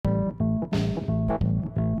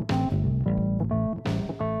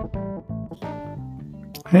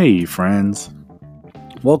Hey, friends.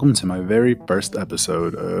 Welcome to my very first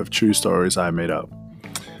episode of True Stories I Made Up.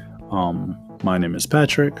 My name is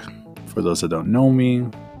Patrick. For those that don't know me,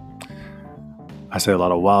 I say a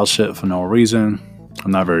lot of wild shit for no reason.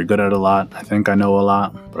 I'm not very good at a lot. I think I know a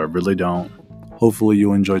lot, but I really don't. Hopefully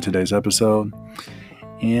you enjoyed today's episode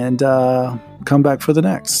and come back for the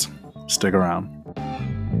next. Stick around.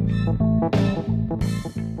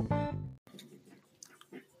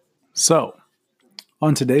 So,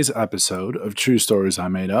 on today's episode of True Stories I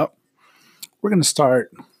Made Up, let's start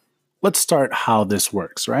how this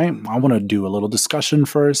works, right? I want to do a little discussion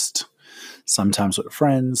first, sometimes with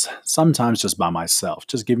friends, sometimes just by myself,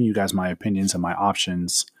 just giving you guys my opinions and my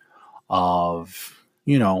options of,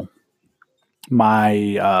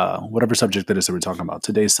 my whatever subject that is that we're talking about.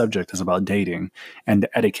 Today's subject is about dating and the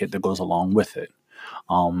etiquette that goes along with it.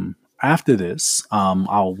 After this,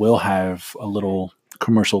 I will have a little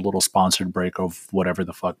little sponsored break of whatever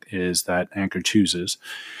the fuck is that Anchor chooses.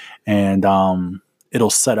 And it'll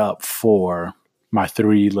set up for my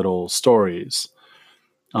three little stories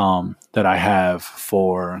that I have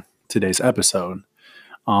for today's episode.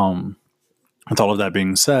 With all of that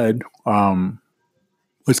being said,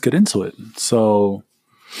 let's get into it. So,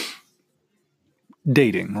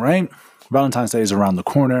 dating, right? Valentine's Day is around the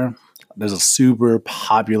corner. There's a super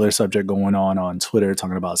popular subject going on Twitter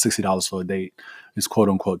talking about $60 for a date is quote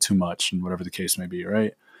unquote too much, and whatever the case may be,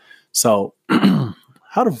 right? So,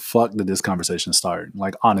 how the fuck did this conversation start?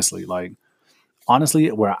 Honestly,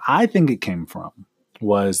 where I think it came from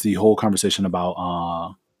was the whole conversation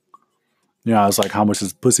about, it's like, how much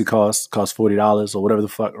does pussy cost? Cost $40 or whatever the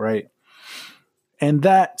fuck, right? And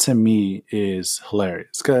that to me is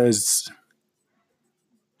hilarious because,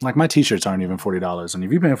 my t-shirts aren't even $40, and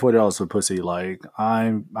if you're paying $40 for pussy, I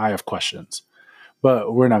have questions,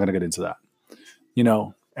 but we're not gonna get into that.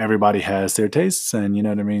 Everybody has their tastes, and you know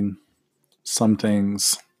what I mean. Some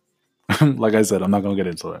things, like I said, I'm not gonna get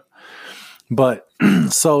into it. But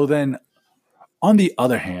so then, on the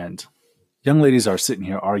other hand, young ladies are sitting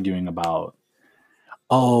here arguing about,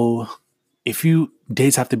 if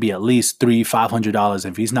dates have to be at least $300-$500.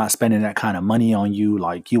 If he's not spending that kind of money on you,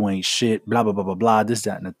 you ain't shit, blah, blah, blah, blah, blah, this,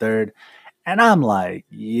 that, and the third. And I'm like,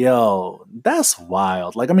 yo, that's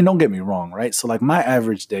wild. Don't get me wrong, right? So my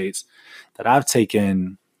average dates that I've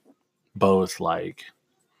taken both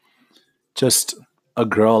just a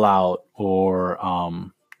girl out or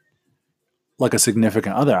a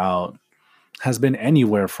significant other out has been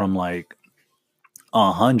anywhere from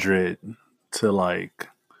 $100 to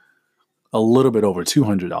a little bit over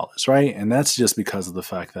 $200, right? And that's just because of the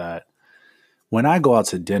fact that when I go out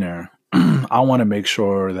to dinner, I want to make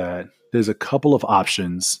sure that there's a couple of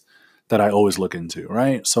options that I always look into,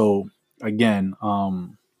 right? So again,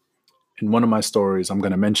 in one of my stories, I'm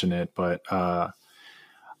going to mention it, but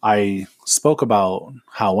I spoke about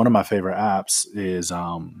how one of my favorite apps is,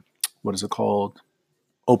 what is it called?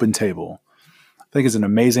 Open Table. I think it's an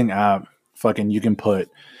amazing app. You can put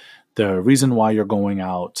the reason why you're going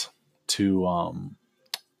out to,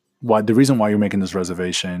 the reason why you're making this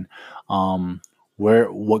reservation,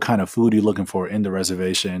 what kind of food you're looking for in the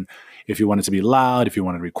reservation, if you want it to be loud, if you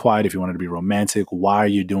want it to be quiet, if you want it to be romantic, why are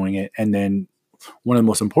you doing it? And then one of the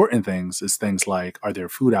most important things is things like, are there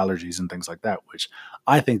food allergies and things like that, which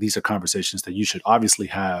I think these are conversations that you should obviously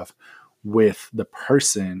have with the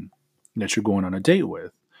person that you're going on a date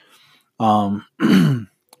with.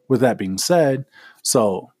 With that being said,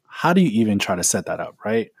 so how do you even try to set that up,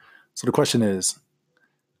 right? So the question is,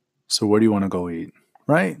 so where do you want to go eat,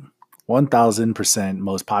 right? 1000%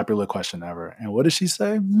 most popular question ever. And what does she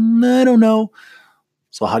say? I don't know.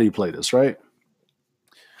 So how do you play this, right?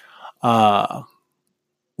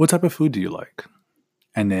 What type of food do you like?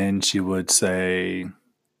 And then she would say,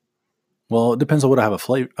 well, it depends on what I have a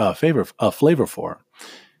flavor for.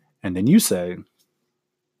 And then you say,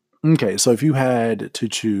 okay, so if you had to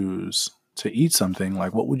choose to eat something,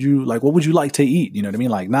 what would you like to eat? You know what I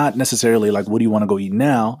mean? Not necessarily what do you want to go eat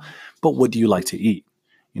now, but what do you like to eat?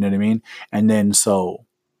 You know what I mean? And then, so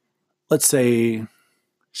let's say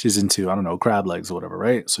she's into, I don't know, crab legs or whatever,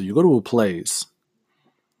 right? So you go to a place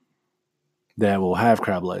that will have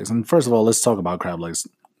crab legs. And first of all, let's talk about crab legs.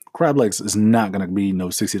 Crab legs is not going to be no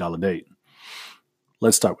 $60 date.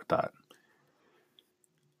 Let's start with that.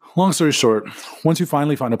 Long story short, once you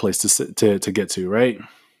finally find a place to get to, right?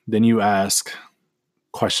 Then you ask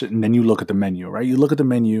question, and then you look at the menu, right? You look at the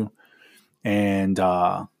menu, and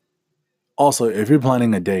also, if you're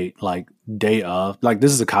planning a date day of,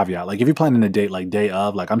 this is a caveat. If you're planning a date day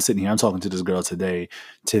of, I'm sitting here, I'm talking to this girl today,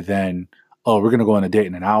 to then, we're gonna go on a date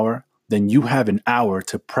in an hour. Then you have an hour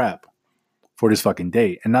to prep for this fucking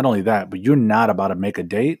date. And not only that, but you're not about to make a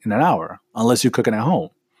date in an hour unless you're cooking at home.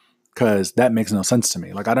 Because that makes no sense to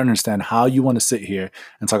me. Like, I don't understand how you want to sit here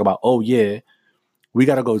and talk about, oh, yeah, we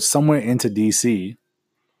got to go somewhere into DC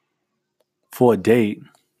for a date.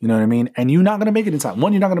 You know what I mean? And you're not going to make it in time.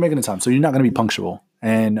 One, you're not going to make it in time. So you're not going to be punctual.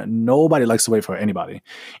 And nobody likes to wait for anybody.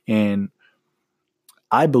 And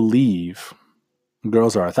I believe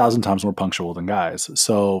girls are 1,000 times more punctual than guys.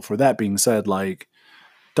 So for that being said, like,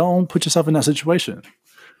 don't put yourself in that situation.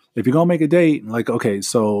 If you're going to make a date, like, okay,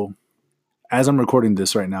 so as I'm recording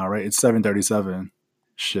this right now, right, it's 7:37.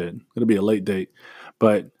 Shit, it'll be a late date.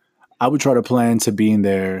 But I would try to plan to be in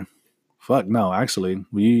there. Fuck, no, actually,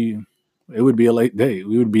 it would be a late date.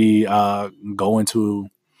 We would be going to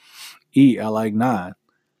eat at like 9.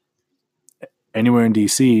 Anywhere in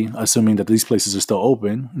DC, assuming that these places are still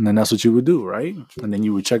open, and then that's what you would do, right? And then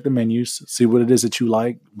you would check the menus, see what it is that you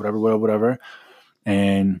like, whatever,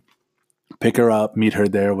 and pick her up, meet her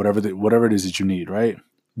there, whatever it is that you need, right?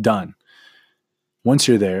 Done. Once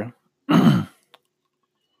you're there, for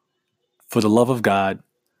the love of God,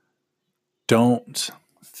 don't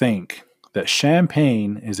think that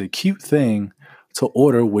champagne is a cute thing to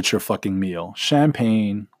order with your fucking meal.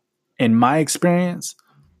 Champagne, in my experience,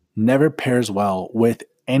 never pairs well with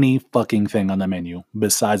any fucking thing on the menu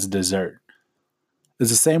besides dessert.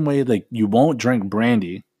 It's the same way like you won't drink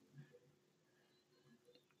brandy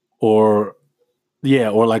or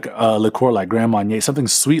like a liqueur like Grand Marnier, something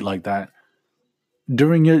sweet like that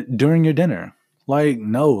during your dinner. Like,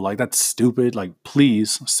 no, like that's stupid. Like,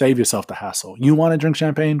 please save yourself the hassle. You want to drink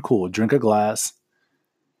champagne? Cool. Drink a glass.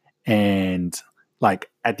 And like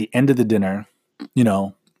at the end of the dinner, you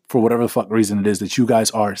know, for whatever the fuck reason it is that you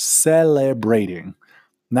guys are celebrating,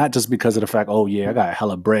 not just because of the fact, oh yeah, I got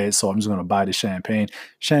hella bread, so I'm just going to buy the champagne.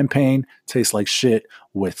 Champagne tastes like shit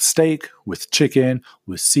with steak, with chicken,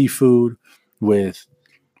 with seafood, with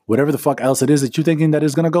whatever the fuck else it is that you're thinking that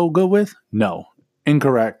is going to go good with. No,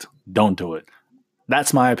 incorrect. Don't do it.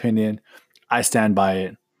 That's my opinion. I stand by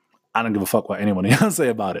it. I don't give a fuck what anyone else say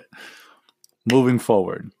about it. Moving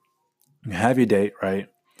forward, you have your date, right?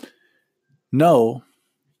 Know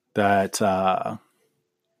that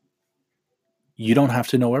you don't have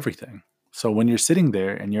to know everything. So when you're sitting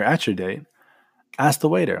there and you're at your date, ask the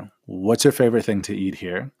waiter, what's your favorite thing to eat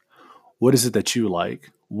here? What is it that you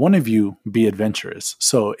like? One of you be adventurous.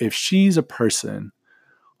 So if she's a person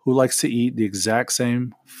who likes to eat the exact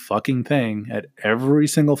same fucking thing at every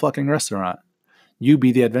single fucking restaurant, you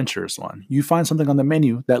be the adventurous one. You find something on the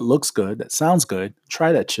menu that looks good, that sounds good,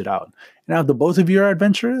 try that shit out. And if the both of you are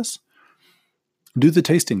adventurous, do the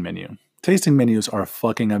tasting menu. Tasting menus are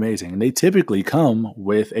fucking amazing. And they typically come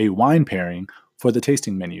with a wine pairing for the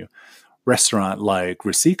tasting menu. Restaurant like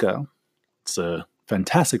Rasika, it's a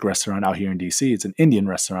fantastic restaurant out here in DC. It's an Indian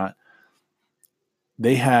restaurant.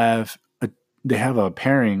 They have a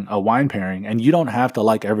pairing, a wine pairing, and you don't have to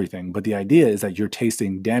like everything. But the idea is that you're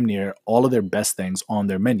tasting damn near all of their best things on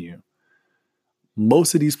their menu.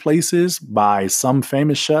 Most of these places, by some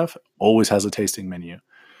famous chef, always has a tasting menu.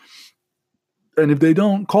 And if they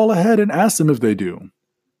don't, call ahead and ask them if they do.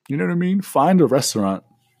 You know what I mean? Find a restaurant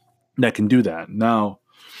that can do that. Now,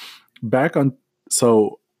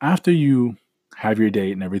 so after you have your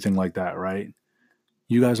date and everything like that, right?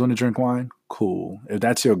 You guys want to drink wine? Cool. If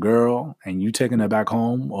that's your girl and you taking her back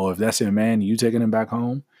home, or if that's your man and you taking him back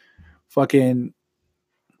home, fucking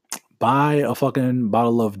buy a fucking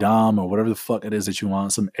bottle of Dom or whatever the fuck it is that you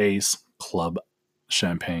want, some Ace Club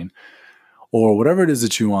champagne or whatever it is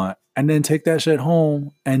that you want, and then take that shit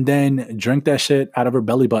home and then drink that shit out of her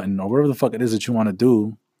belly button or whatever the fuck it is that you want to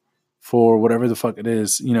do for whatever the fuck it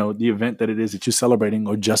is, you know, the event that it is that you're celebrating,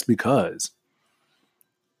 or just because.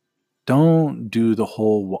 Don't do the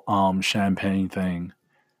whole champagne thing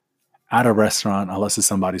at a restaurant unless it's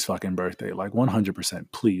somebody's fucking birthday. Like 100%,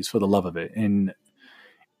 please, for the love of it. And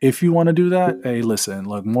if you want to do that, hey, listen,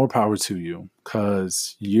 look, more power to you,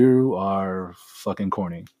 because you are fucking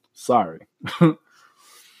corny. Sorry.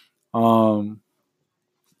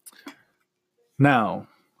 Now,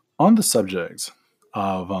 on the subject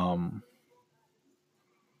of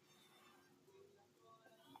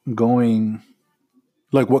going,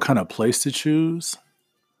 like what kind of place to choose,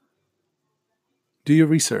 do your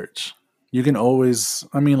research. You can always,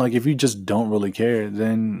 I mean, like if you just don't really care,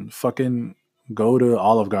 then fucking go to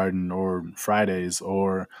Olive Garden or Fridays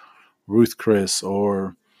or Ruth Chris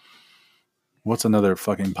or what's another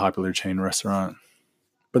fucking popular chain restaurant.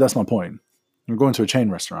 But that's my point. You're going to a chain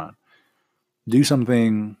restaurant. Do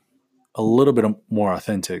something a little bit more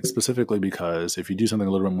authentic, specifically because if you do something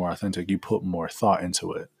a little bit more authentic, you put more thought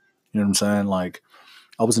into it. You know what I'm saying? Like,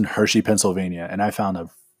 I was in Hershey, Pennsylvania, and I found a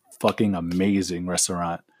fucking amazing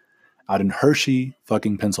restaurant out in Hershey,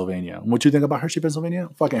 fucking Pennsylvania. What you think about Hershey, Pennsylvania?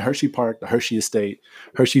 Fucking Hershey Park, the Hershey Estate,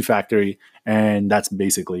 Hershey Factory, and that's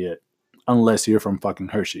basically it. Unless you're from fucking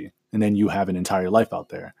Hershey, and then you have an entire life out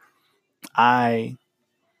there. I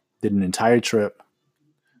did an entire trip,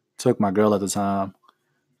 took my girl at the time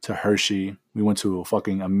to Hershey. We went to a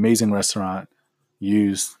fucking amazing restaurant,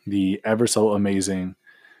 used the ever so amazing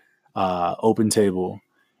open table,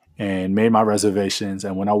 and made my reservations.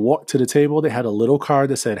 And when I walked to the table, they had a little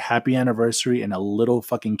card that said happy anniversary and a little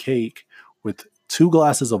fucking cake with 2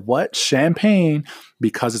 glasses of what? Champagne,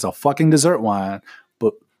 because it's a fucking dessert wine,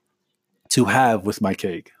 but to have with my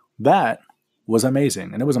cake. That was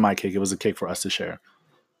amazing. And it wasn't my cake. It was a cake for us to share.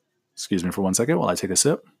 Excuse me for 1 second while I take a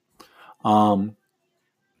sip.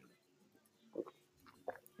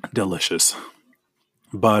 Delicious.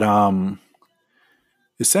 But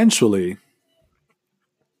essentially,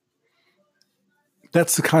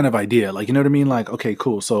 that's the kind of idea. Like, you know what I mean? Like, okay,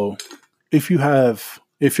 cool. So if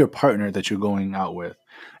your partner that you're going out with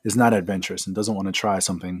is not adventurous and doesn't want to try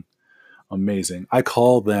something amazing, I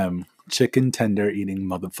call them chicken tender eating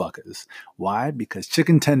motherfuckers. Why? Because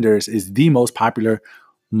chicken tenders is the most popular,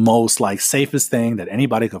 most like safest thing that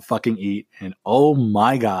anybody could fucking eat. And oh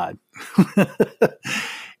my God,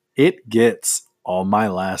 it gets on my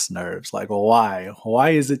last nerves. Like, why?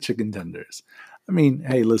 Why is it chicken tenders? I mean,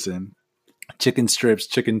 hey, listen, chicken strips,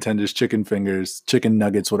 chicken tenders, chicken fingers, chicken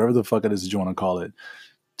nuggets, whatever the fuck it is that you want to call it.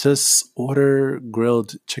 Just order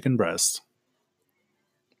grilled chicken breast.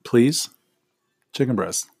 Please. Chicken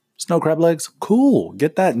breast. Snow crab legs? Cool.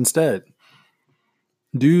 Get that instead.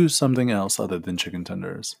 Do something else other than chicken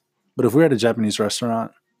tenders. But if we're at a Japanese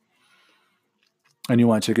restaurant and you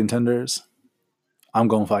want chicken tenders, I'm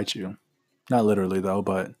going to fight you. Not literally, though,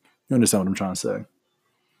 but you understand what I'm trying to say.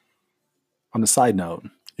 On the side note,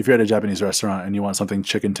 if you're at a Japanese restaurant and you want something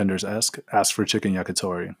chicken tenders-esque, ask for chicken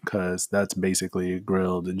yakitori, because that's basically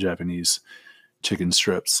grilled Japanese chicken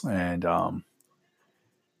strips, and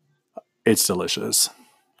it's delicious.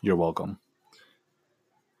 You're welcome.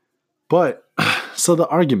 But, so the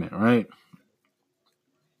argument, right?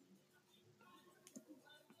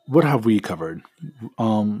 What have we covered?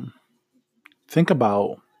 Think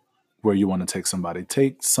about where you want to take somebody.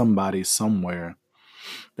 Take somebody somewhere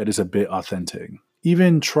that is a bit authentic.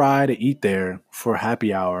 Even try to eat there for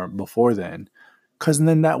happy hour before then. Because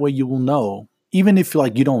then that way you will know. Even if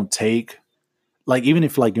like you don't take, like even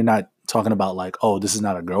if like you're not talking about like, oh, this is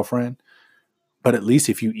not a girlfriend. But at least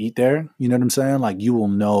if you eat there, you know what I'm saying? Like you will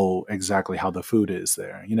know exactly how the food is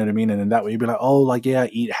there. You know what I mean? And then that way you'd be like, oh, like, yeah,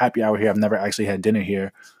 eat happy hour here. I've never actually had dinner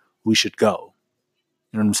here. We should go.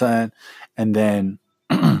 You know what I'm saying? And then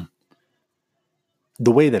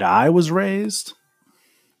the way that I was raised,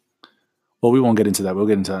 well, we won't get into that. We'll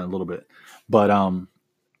get into that in a little bit. But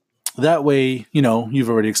that way, you know, you've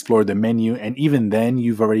already explored the menu. And even then,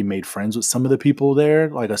 you've already made friends with some of the people there,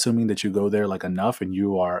 like assuming that you go there like enough and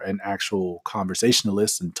you are an actual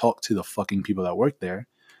conversationalist and talk to the fucking people that work there.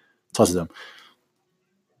 Talk to them.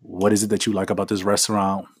 What is it that you like about this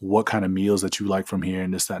restaurant? What kind of meals that you like from here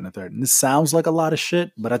and this, that, and the third. And this sounds like a lot of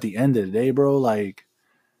shit, but at the end of the day, bro, like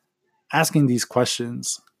asking these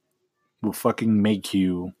questions will fucking make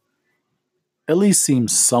you at least seem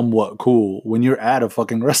somewhat cool when you're at a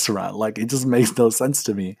fucking restaurant. Like it just makes no sense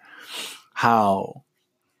to me how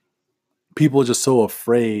people are just so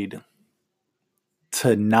afraid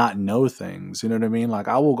to not know things. You know what I mean? Like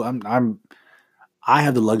I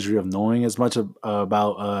have the luxury of knowing as much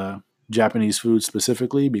about Japanese food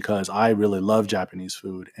specifically because I really love Japanese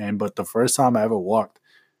food. But the first time I ever walked,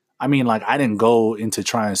 I mean, like I didn't go into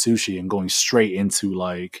trying sushi and going straight into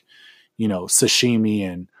like, you know, sashimi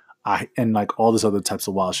and like all this other types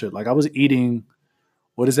of wild shit. Like I was eating,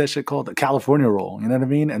 what is that shit called? The California roll. You know what I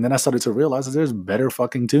mean? And then I started to realize that there's better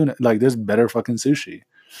fucking tuna. Like there's better fucking sushi.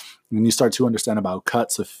 When you start to understand about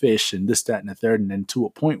cuts of fish and this, that, and the third, and then to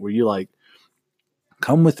a point where you're like,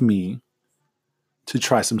 come with me to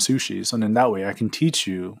try some sushi. So then that way I can teach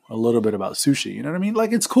you a little bit about sushi. You know what I mean?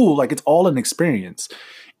 Like it's cool. Like it's all an experience.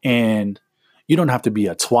 And you don't have to be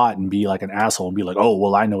a twat and be like an asshole and be like, oh,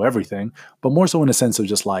 well, I know everything. But more so in a sense of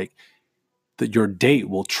just like that your date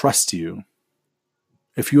will trust you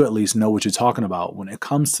if you at least know what you're talking about when it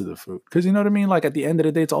comes to the food. Because you know what I mean? Like at the end of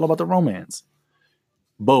the day, it's all about the romance.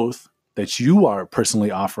 Both that you are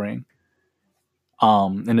personally offering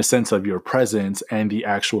in the sense of your presence and the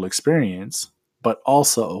actual experience, but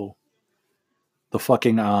also the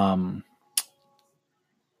fucking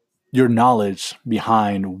your knowledge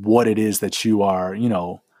behind what it is that you are, you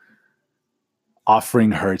know,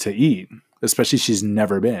 offering her to eat, especially she's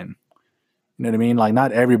never been. You know what I mean? Like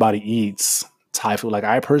not everybody eats Thai food. Like,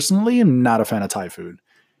 I personally am not a fan of Thai food.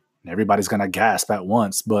 And everybody's going to gasp at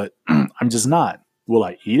once, but I'm just not. Will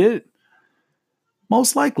I eat it?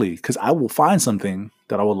 Most likely, because I will find something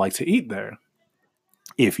that I would like to eat there.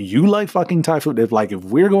 If you like fucking Thai food, if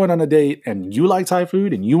we're going on a date and you like Thai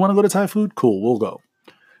food and you want to go to Thai food, cool, we'll go.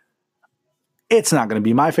 It's not going to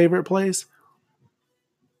be my favorite place.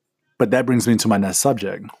 But that brings me to my next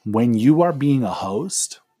subject. When you are being a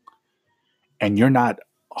host and you're not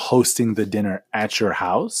hosting the dinner at your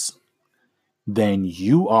house, then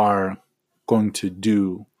you are going to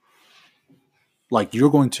do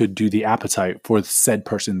the appetite for said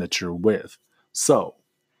person that you're with. So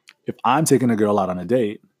if I'm taking a girl out on a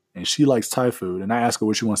date and she likes Thai food and I ask her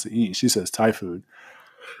what she wants to eat and she says Thai food,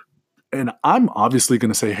 and I'm obviously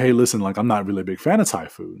going to say, hey, listen, I'm not really a big fan of Thai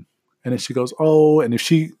food. And then she goes, oh, and if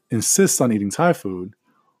she insists on eating Thai food,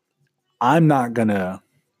 I'm not going to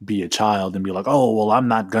be a child and be like, oh, well, I'm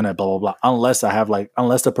not going to blah, blah, blah. Unless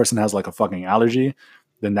the person has a fucking allergy,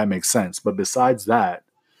 then that makes sense. But besides that,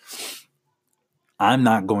 I'm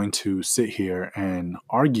not going to sit here and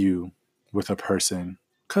argue with a person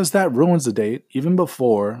because that ruins the date even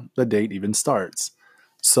before the date even starts.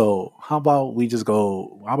 So how about you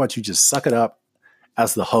just suck it up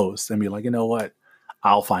as the host and be like, you know what?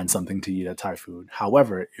 I'll find something to eat at Thai food.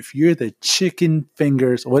 However, if you're the chicken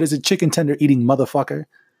tender eating motherfucker,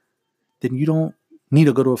 then you don't need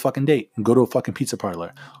to go to a fucking date and go to a fucking pizza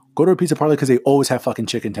parlor. Go to a pizza parlor because they always have fucking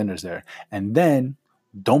chicken tenders there. And then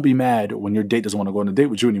don't be mad when your date doesn't want to go on a date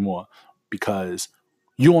with you anymore because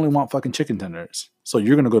you only want fucking chicken tenders. So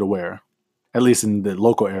you're going to go to where? At least in the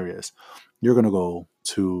local areas. You're going to go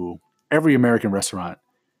to every American restaurant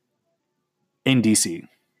in DC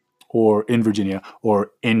or in Virginia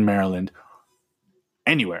or in Maryland,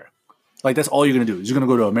 anywhere. That's all you're going to do is you're going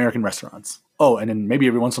to go to American restaurants. Oh, and then maybe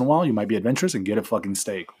every once in a while you might be adventurous and get a fucking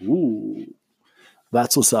steak. Ooh,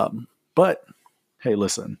 that's what's up. But hey,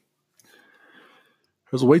 listen,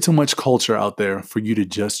 there's way too much culture out there for you to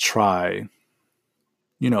just try,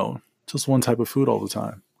 just one type of food all the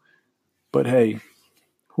time. But hey,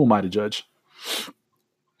 who am I to judge?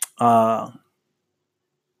 What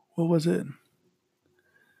was it?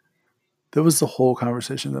 There was the whole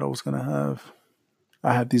conversation that I was going to have.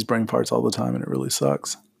 I have these brain farts all the time and it really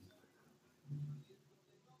sucks.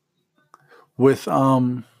 With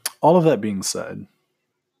all of that being said,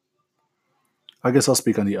 I guess I'll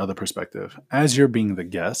speak on the other perspective. As you're being the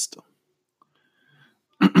guest,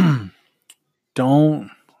 don't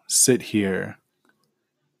sit here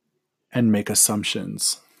and make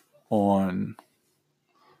assumptions on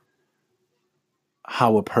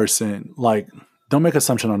how a person, don't make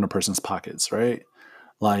assumption on a person's pockets, right?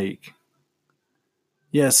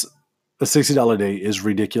 Yes, a $60 date is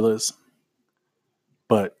ridiculous,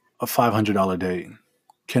 but a $500 date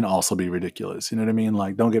can also be ridiculous. You know what I mean?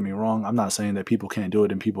 Don't get me wrong. I'm not saying that people can't do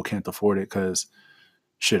it and people can't afford it because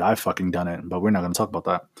shit, I've fucking done it, but we're not going to talk about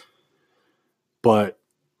that. But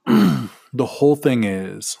the whole thing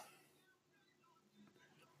is,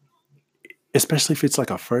 especially if it's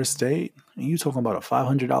a first date and you're talking about a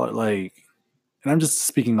 $500, and I'm just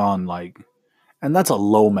speaking on and that's a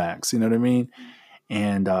low max, you know what I mean?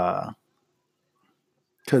 And,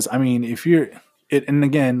 cause I mean, if you're it, and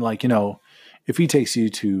again, if he takes you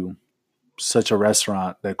to such a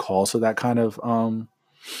restaurant that calls for that kind of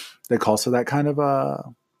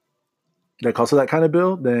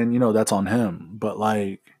bill, then, that's on him. But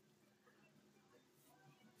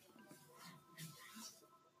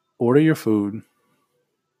order your food,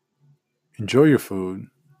 enjoy your food,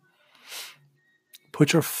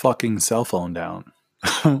 put your fucking cell phone down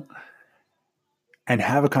and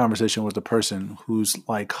have a conversation with the person who's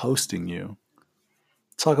hosting you.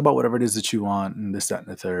 Talk about whatever it is that you want and this, that,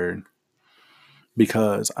 and the third.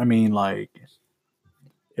 Because I mean,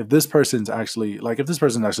 if this person's actually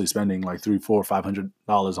spending $300, $400,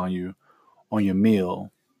 $500 on you on your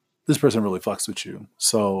meal, this person really fucks with you.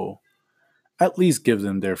 So at least give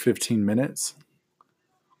them their 15 minutes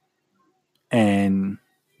and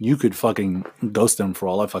you could fucking ghost them for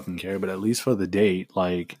all I fucking care. But at least for the date,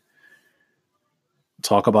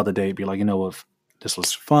 talk about the date, be like, if this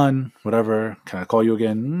was fun, whatever, can I call you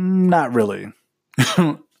again? Not really.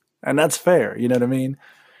 And that's fair. You know what I mean?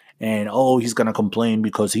 And, he's going to complain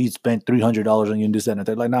because he spent $300 on you and this, that, and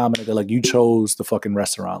that. Nah, man, you chose the fucking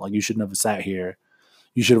restaurant. You shouldn't have sat here.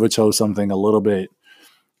 You should have chose something a little bit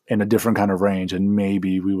in a different kind of range. And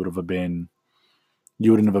maybe you wouldn't have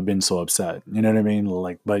been so upset. You know what I mean?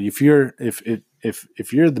 But if you're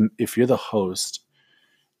the host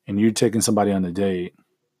and you're taking somebody on a date,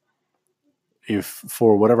 if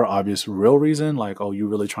for whatever obvious real reason, you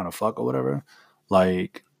really trying to fuck or whatever,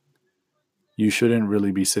 you shouldn't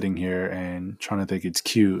really be sitting here and trying to think it's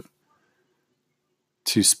cute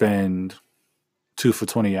to spend 2 for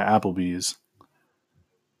 $20 at Applebee's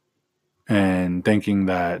and thinking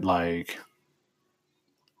that like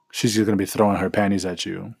she's just gonna be throwing her panties at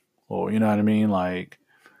you, or you know what I mean, like.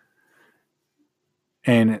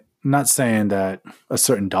 And not saying that a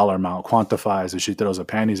certain dollar amount quantifies if she throws her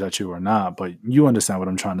panties at you or not, but you understand what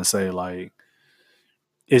I'm trying to say. Like,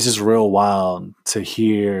 it's just real wild to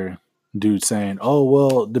hear dudes saying, "Oh,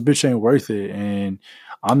 well, the bitch ain't worth it, and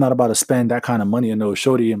I'm not about to spend that kind of money on no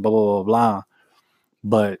shorty and blah blah blah blah."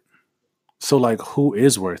 But so, like, who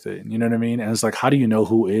is worth it? You know what I mean? And it's like, how do you know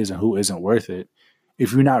who is and who isn't worth it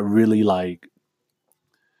if you're not really like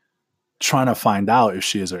trying to find out if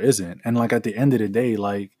she is or isn't? And like at the end of the day,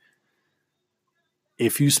 like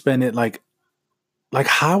if you spend it like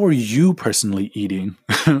how are you personally eating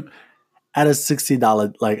at a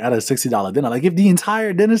 $60 dinner? Like if the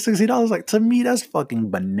entire dinner is $60, like to me that's fucking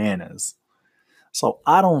bananas. So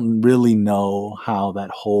I don't really know how that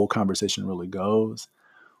whole conversation really goes.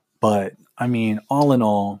 But I mean, all in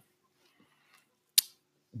all,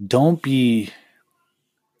 don't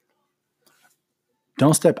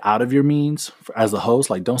step out of your means as a host.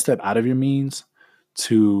 Like don't step out of your means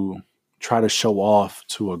to try to show off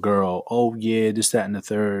to a girl, oh yeah, this, that, and the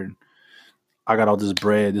third. I got all this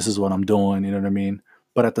bread. This is what I'm doing. You know what I mean?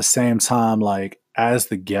 But at the same time, like as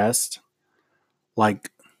the guest,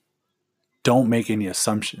 like don't make any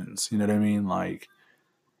assumptions. You know what I mean? Like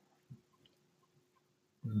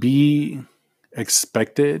be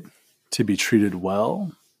expected to be treated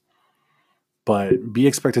well, but be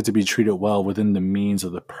expected to be treated well within the means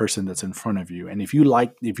of the person that's in front of you. And if you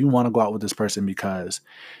want to go out with this person because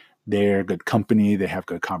they're good company, they have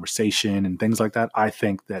good conversation and things like that, I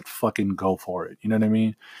think that fucking go for it. You know what I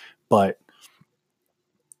mean?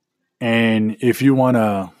 And if you want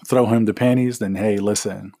to throw him the panties, then hey,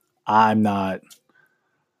 listen, that's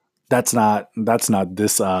not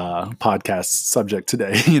this podcast subject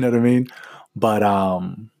today. You know what I mean? But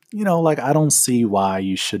like I don't see why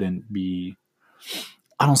you should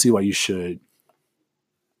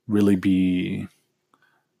really be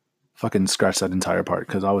fucking scratch that entire part,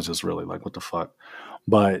 because I was just really like, what the fuck?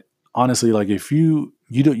 But honestly, like if you're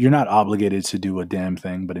not obligated to do a damn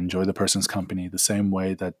thing but enjoy the person's company the same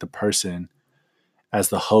way that the person as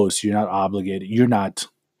the host, you're not obligated, you're not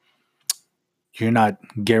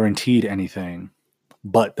guaranteed anything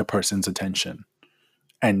but the person's attention.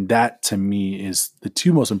 And that to me is the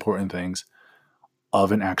two most important things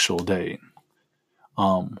of an actual date.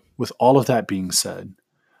 With all of that being said,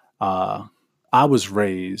 I was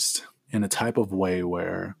raised in a type of way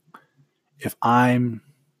where if I'm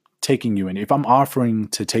taking you in, if I'm offering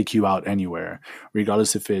to take you out anywhere,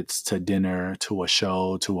 regardless if it's to dinner, to a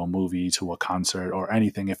show, to a movie, to a concert or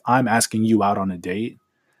anything, if I'm asking you out on a date,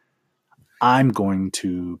 I'm going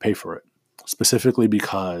to pay for it. Specifically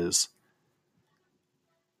because,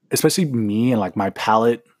 especially me and like my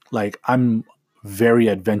palate, like I'm very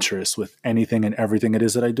adventurous with anything and everything it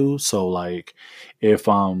is that I do. So like if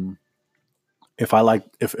I like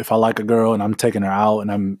a girl and I'm taking her out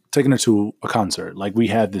and I'm taking her to a concert, like we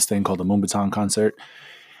have this thing called the Moombahton concert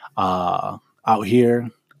out here,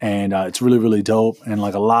 and it's really, really dope. And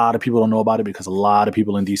like a lot of people don't know about it because a lot of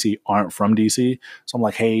people in DC aren't from DC. So I'm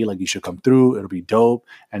like, hey, like you should come through. It'll be dope.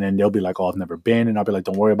 And then they'll be like, oh, I've never been. And I'll be like,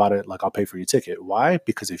 don't worry about it. Like I'll pay for your ticket. Why?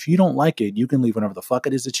 Because if you don't like it, you can leave whenever the fuck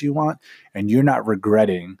it is that you want, and you're not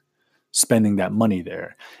regretting spending that money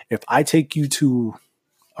there. If I take you to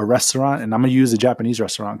a restaurant, and I'm gonna use a Japanese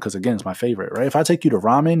restaurant because again, it's my favorite, right? If I take you to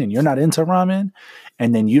ramen and you're not into ramen,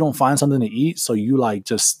 and then you don't find something to eat, so you like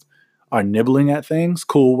just are nibbling at things,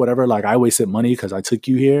 cool, whatever. Like I wasted money because I took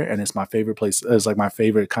you here, and it's my favorite place. It's like my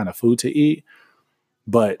favorite kind of food to eat.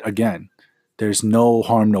 But again, there's no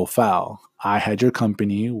harm, no foul. I had your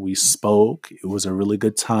company. We spoke. It was a really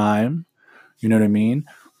good time. You know what I mean?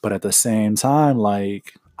 But at the same time,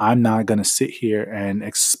 like I'm not gonna sit here and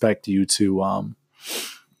expect you to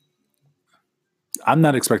I'm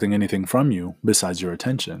not expecting anything from you besides your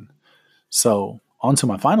attention. So, on to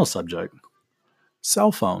my final subject,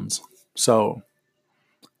 cell phones. So,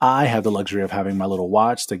 I have the luxury of having my little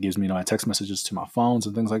watch that gives me my text messages to my phones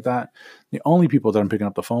and things like that. The only people that I'm picking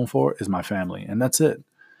up the phone for is my family, and that's it.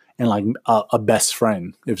 And like a best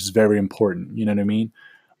friend, if it's very important, you know what I mean?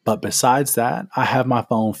 But besides that, I have my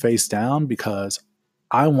phone face down because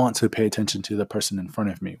I want to pay attention to the person in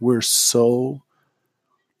front of me. We're so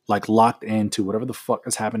like locked into whatever the fuck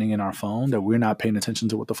is happening in our phone that we're not paying attention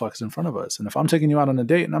to what the fuck is in front of us. And if I'm taking you out on a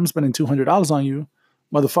date and I'm spending $200 on you,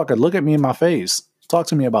 motherfucker, look at me in my face. Talk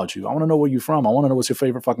to me about you. I want to know where you're from. I want to know what's your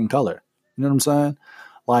favorite fucking color. You know what I'm saying?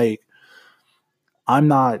 Like, I'm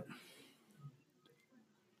not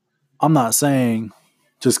saying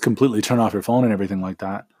just completely turn off your phone and everything like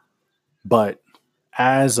that. But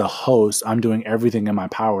as a host, I'm doing everything in my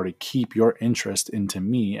power to keep your interest into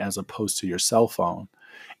me as opposed to your cell phone.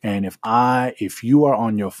 And if you are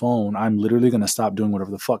on your phone, I'm literally going to stop doing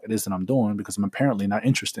whatever the fuck it is that I'm doing because I'm apparently not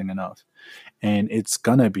interesting enough. And it's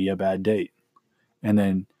going to be a bad date. And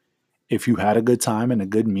then if you had a good time and a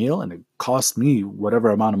good meal and it cost me whatever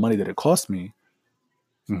amount of money that it cost me,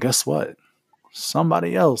 and guess what?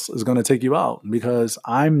 Somebody else is going to take you out because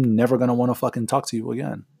I'm never going to want to fucking talk to you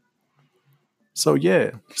again. So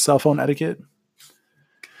yeah, cell phone etiquette,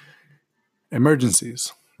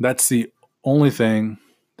 emergencies. That's the only thing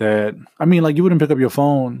that, I mean, like, you wouldn't pick up your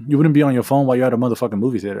phone. You wouldn't be on your phone while you're at a motherfucking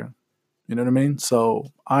movie theater. You know what I mean? So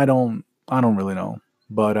I don't really know,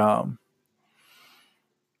 but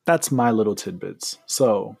that's my little tidbits.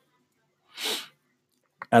 So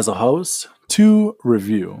as a host, to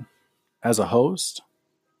review, as a host,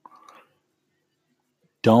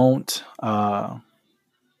 don't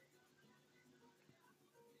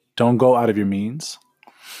go out of your means.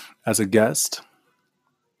 As a guest,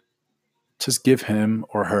 just give him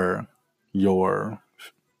or her your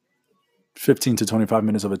 15 to 25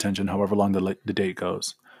 minutes of attention, however long the date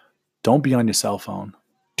goes. Don't be on your cell phone.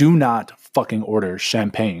 Do not fucking order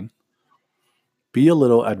champagne. Be a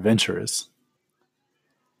little adventurous.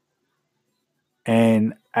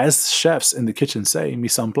 And as chefs in the kitchen say,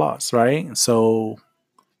 mise en place, right? So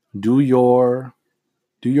do your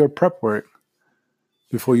prep work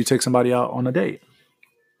before you take somebody out on a date.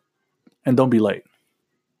 And don't be late.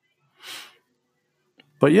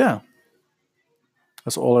 But yeah,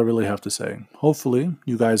 that's all I really have to say. Hopefully,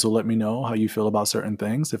 you guys will let me know how you feel about certain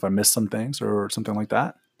things. If I missed some things or something like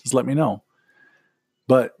that, just let me know.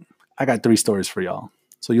 But I got 3 stories for y'all.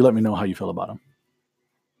 So you let me know how you feel about them.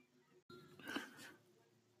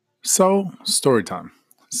 So, story time.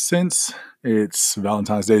 Since it's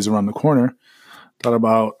Valentine's Day is around the corner, thought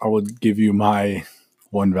about I would give you my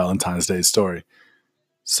one Valentine's Day story.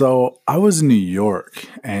 So I was in New York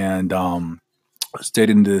and I was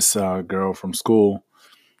dating this girl from school.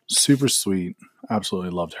 Super sweet.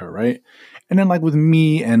 Absolutely loved her, right? And then like with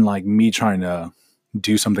me and like me trying to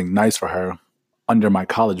do something nice for her under my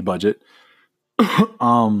college budget,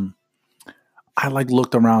 I like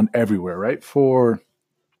looked around everywhere, right? For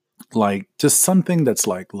like just something that's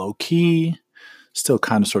like low key, still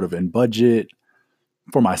kind of sort of in budget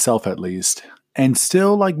for myself at least, and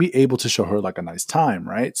still like be able to show her like a nice time,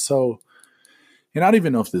 right? So, and I don't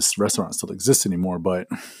even know if this restaurant still exists anymore, but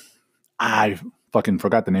I fucking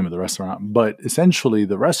forgot the name of the restaurant. But essentially,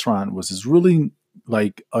 the restaurant was this really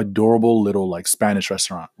like adorable little like Spanish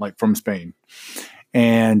restaurant, like from Spain.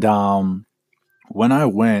 And when I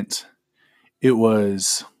went, it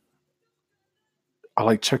was, I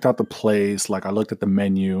like checked out the place, like I looked at the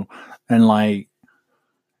menu, and like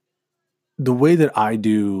the way that I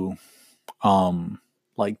do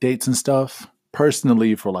like dates and stuff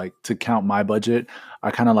personally for like to count my budget, I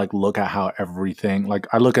kind of like look at how everything, like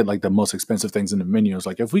I look at like the most expensive things in the menu. It's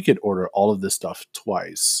like, if we could order all of this stuff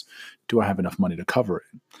twice, do I have enough money to cover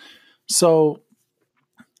it? So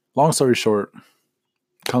long story short,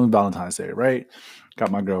 come Valentine's Day, right?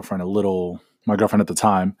 Got my girlfriend at the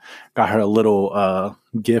time, got her a little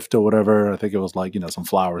gift or whatever. I think it was like, some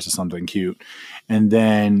flowers or something cute. And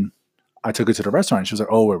then I took her to the restaurant. She was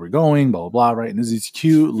like, "Oh, where are we going? Blah, blah, blah." Right. And this is this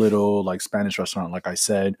cute little like Spanish restaurant. Like I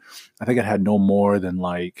said, I think it had no more than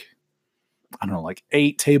like, I don't know, like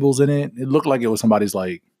 8 tables in it. It looked like it was somebody's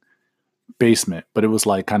like basement, but it was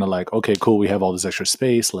like kind of like, okay, cool. We have all this extra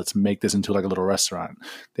space. Let's make this into like a little restaurant.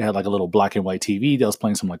 They had like a little black and white TV that was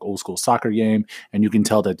playing some like old school soccer game. And you can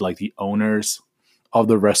tell that like the owners of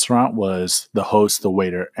the restaurant was the host, the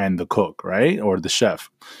waiter, and the cook, right? Or the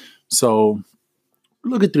chef. So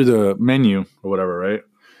looking through the menu or whatever, right?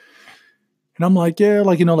 And I'm like, yeah,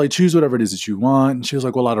 like, like choose whatever it is that you want. And she was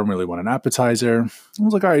like, well, I don't really want an appetizer. I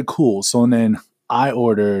was like, all right, cool. So and then I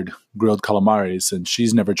ordered grilled calamaris, and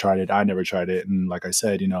she's never tried it. I never tried it. And like I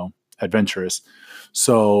said, adventurous.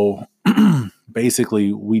 So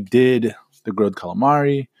basically we did the grilled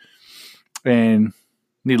calamari, and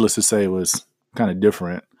needless to say, it was kind of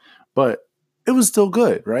different, but it was still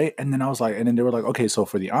good, right? And then I was like, and then they were like, okay, so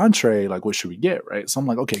for the entree, like, what should we get, right? So I'm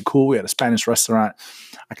like, okay, cool. We had a Spanish restaurant.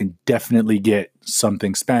 I can definitely get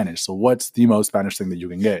something Spanish. So what's the most Spanish thing that you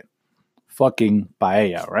can get? Fucking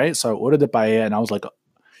paella, right? So I ordered the paella, and I was like,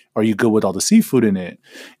 are you good with all the seafood in it?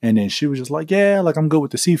 And then she was just like, yeah, like I'm good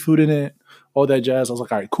with the seafood in it, all that jazz. I was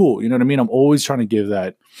like, all right, cool. You know what I mean? I'm always trying to give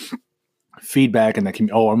that feedback and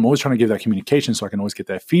I'm always trying to give that communication so I can always get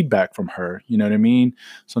that feedback from her. You know what I mean?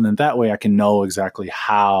 So then that way I can know exactly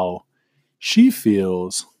how she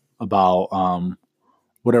feels about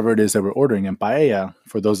whatever it is that we're ordering. And paella,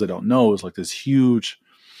 for those that don't know, is like this huge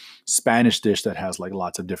Spanish dish that has like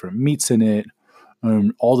lots of different meats in it,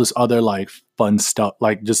 all this other like fun stuff,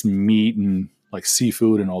 like just meat and like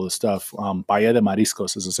seafood and all this stuff. Paella de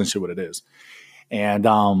mariscos is essentially what it is. And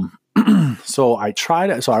so I tried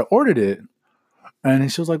it. So I ordered it,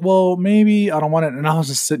 and she was like, "Well, maybe I don't want it." And I was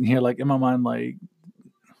just sitting here like in my mind, like,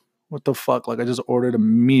 "What the fuck? Like I just ordered a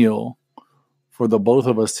meal for the both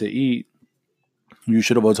of us to eat. You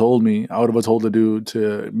should have told me. I would have told the dude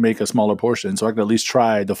to make a smaller portion so I could at least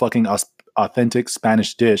try the fucking authentic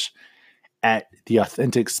Spanish dish at the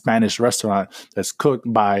authentic Spanish restaurant that's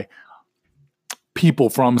cooked by people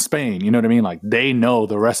from Spain. You know what I mean? Like they know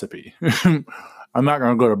the recipe." I'm not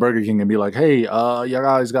gonna go to Burger King and be like, "Hey, you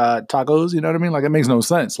guys got tacos?" You know what I mean? Like it makes no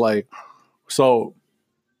sense. Like, so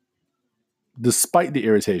despite the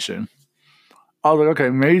irritation, I was like, okay,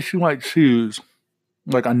 maybe she might choose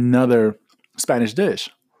like another Spanish dish.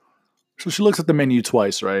 So she looks at the menu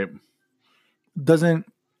twice, right?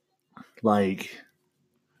 Doesn't like,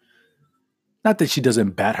 not that she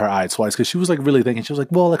doesn't bat her eye twice, because she was like really thinking. She was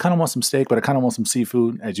like, "Well, I kind of want some steak, but I kind of want some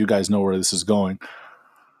seafood." As you guys know where this is going. And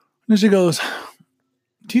then she goes,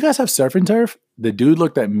 "Do you guys have surf and turf?" The dude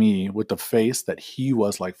looked at me with the face that he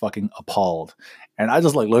was like fucking appalled. And I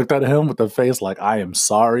just like looked at him with the face like, I am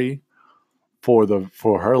sorry for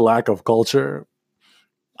her lack of culture.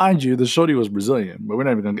 Mind you, the shorty was Brazilian, but we're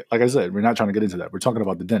not even gonna get, like I said, we're not trying to get into that. We're talking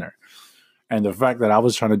about the dinner. And the fact that I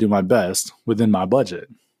was trying to do my best within my budget.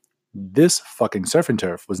 This fucking surf and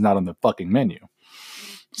turf was not on the fucking menu.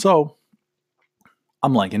 So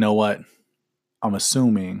I'm like, you know what? I'm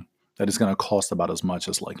assuming that it's going to cost about as much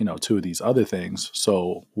as like, two of these other things.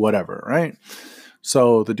 So whatever, right?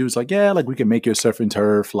 So the dude's like, "Yeah, like we can make you a surf and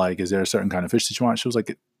turf. Like, is there a certain kind of fish that you want?" She was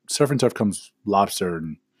like, "Surf and turf comes lobster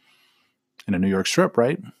and a New York strip,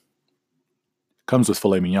 right? Comes with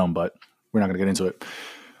filet mignon, but we're not going to get into it."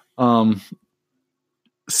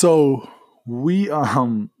 So we,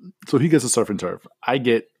 so he gets a surf and turf. I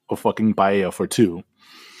get a fucking paella for two.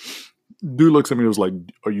 Dude looks at me and was like,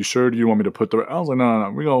 "Are you sure? Do you want me to put the..." I was like,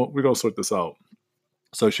 no. We're gonna sort this out.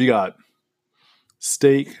 So she got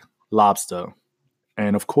steak, lobster,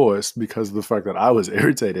 and of course, because of the fact that I was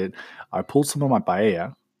irritated, I pulled some of my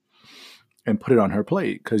paella and put it on her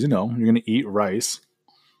plate. Because, you're going to eat rice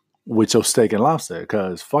with your steak and lobster.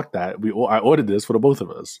 Because fuck that. I ordered this for the both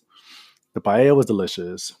of us. The paella was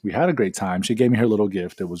delicious. We had a great time. She gave me her little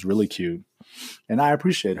gift. It was really cute. And I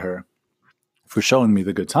appreciate her for showing me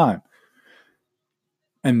the good time.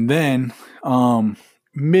 And then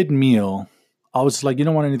mid-meal, I was like, "You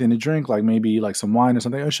don't want anything to drink? Like maybe like some wine or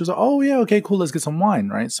something?" And she was like, "Oh, yeah, okay, cool. Let's get some wine,"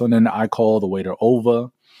 right? So then I call the waiter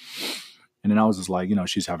over. And then I was just like,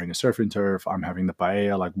 she's having a surf and turf. I'm having the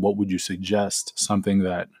paella. Like, what would you suggest? Something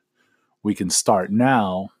that we can start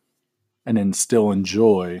now and then still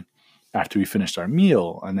enjoy after we finished our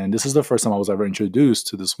meal. And then this is the first time I was ever introduced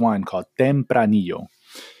to this wine called Tempranillo.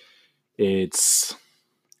 It's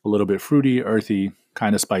a little bit fruity, earthy,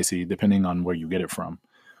 kind of spicy, depending on where you get it from.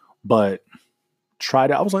 But tried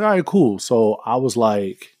it. I was like, all right, cool. So I was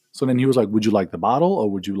like, so then he was like, "Would you like the bottle or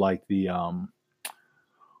would you like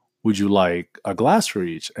would you like a glass for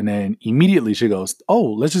each?" And then immediately she goes,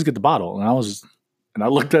 "Oh, let's just get the bottle." And I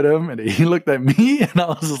looked at him and he looked at me and I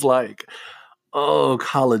was just like, oh,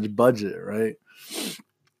 college budget, right?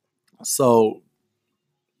 So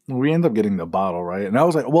we end up getting the bottle, right? And I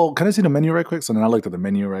was like, "Well, can I see the menu right quick?" So then I looked at the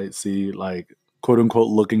menu, right? See, like, quote unquote,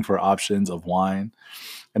 looking for options of wine.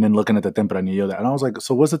 And then looking at the Tempranillo. And I was like,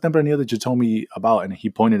 "So what's the Tempranillo that you told me about?" And he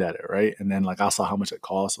pointed at it, right? And then like I saw how much it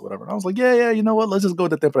costs or whatever. And I was like, yeah, you know what? Let's just go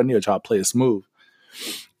with the Tempranillo, try to play it smooth.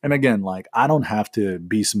 And again, like I don't have to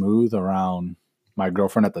be smooth around my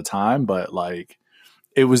girlfriend at the time, but like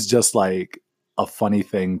it was just like a funny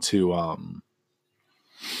thing to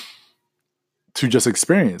just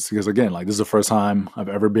experience. Because again, like this is the first time I've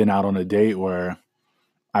ever been out on a date where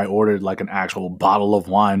I ordered like an actual bottle of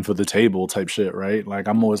wine for the table type shit, right? Like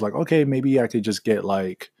I'm always like, okay, maybe I could just get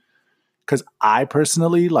like, because I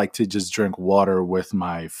personally like to just drink water with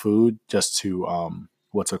my food just to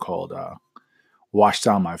what's it called? Wash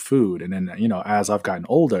down my food. And then, as I've gotten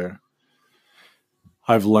older,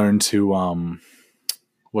 I've learned to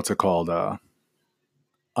what's it called?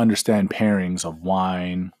 Understand pairings of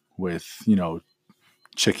wine with,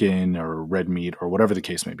 chicken or red meat or whatever the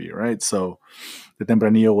case may be, right? So the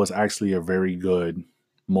Tempranillo was actually a very good,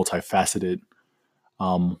 multifaceted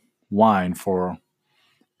wine for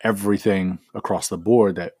everything across the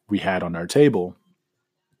board that we had on our table.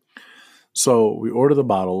 So we order the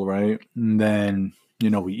bottle, right? And then,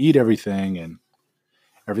 we eat everything and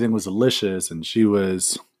everything was delicious. And she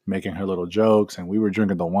was making her little jokes and we were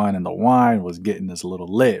drinking the wine and the wine was getting us a little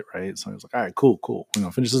lit, right? So I was like, all right, cool. We're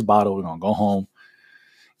going to finish this bottle. We're going to go home,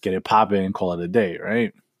 get it popping, call it a day,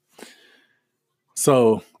 right?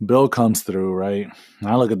 So bill comes through, right? And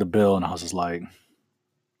I look at the bill and I was just like,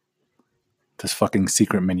 this fucking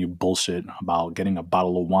secret menu bullshit about getting a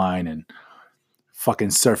bottle of wine and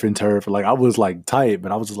fucking surf and turf. Like I was like tight,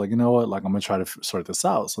 but I was just like, you know what? Like I'm gonna try to sort this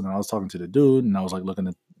out. So then I was talking to the dude and I was like looking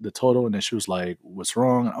at the total and then she was like, what's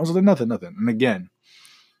wrong? And I was like, nothing. And again,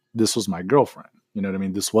 this was my girlfriend. You know what I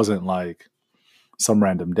mean? This wasn't like some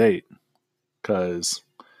random date because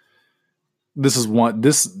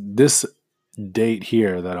this date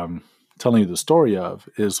here that I'm telling you the story of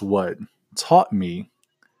is what taught me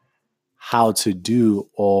how to do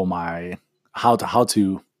how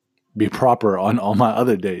to be proper on all my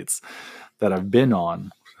other dates that I've been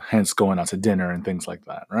on, hence going out to dinner and things like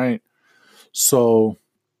that, right? So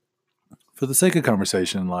for the sake of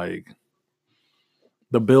conversation, like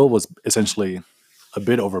the bill was essentially a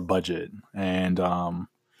bit over budget. And I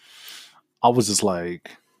was just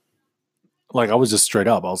like I was just straight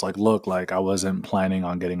up. I was like, look, like I wasn't planning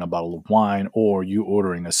on getting a bottle of wine or you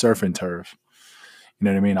ordering a surf and turf. You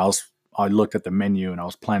know what I mean? I looked at the menu and I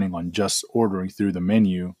was planning on just ordering through the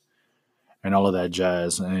menu and all of that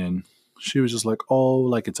jazz. And she was just like, oh,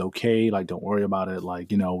 like it's okay. Like, don't worry about it.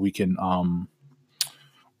 Like, we can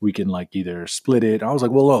like either split it. I was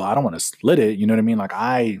like, well, look, I don't want to split it. You know what I mean? Like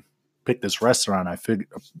I picked this restaurant. I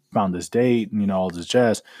found this date and, all this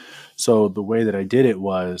jazz. So the way that I did it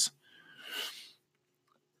was,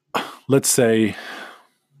 let's say,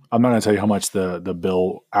 I'm not going to tell you how much the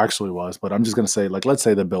bill actually was, but I'm just going to say, like, let's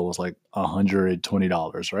say the bill was like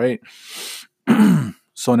 $120, right?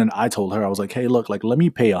 So then I told her, I was like, hey, look, like, let me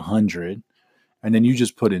pay 100 and then you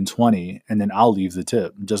just put in 20 and then I'll leave the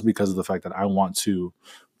tip just because of the fact that I want to,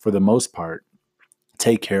 for the most part,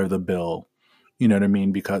 take care of the bill. You know what I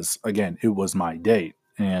mean? Because again, it was my date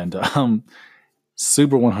and,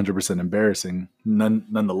 super 100% embarrassing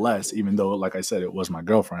nonetheless, even though, like I said, it was my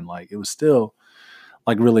girlfriend, like it was still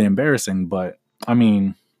like really embarrassing. But I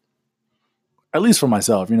mean, at least for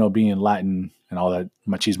myself, being Latin and all that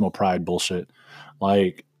machismo pride bullshit,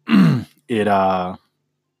 like it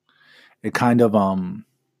it kind of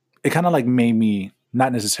like made me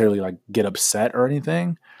not necessarily like get upset or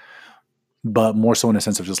anything, but more so in a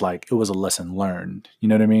sense of just like it was a lesson learned. You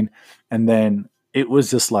know what I mean? And then it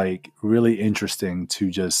was just like really interesting to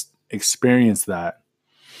just experience that.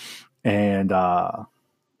 And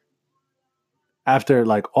after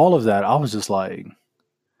like all of that, I was just like,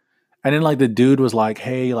 and then like the dude was like,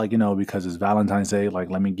 hey, like, because it's Valentine's Day, like,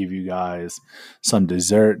 let me give you guys some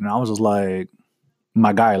dessert. And I was just like,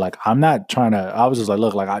 my guy, like, I'm not trying to, I was just like,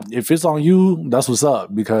 look, like, if it's on you, that's what's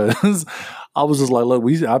up. Because I was just like, look,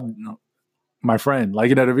 my friend, like,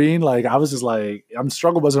 you know what I mean? Like, I was just like, I'm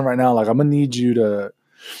struggle buzzing right now. Like, I'm going to need you to,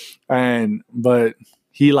 but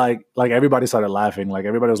he like everybody started laughing. Like,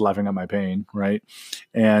 everybody was laughing at my pain. Right.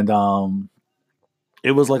 And,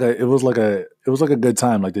 it was like a good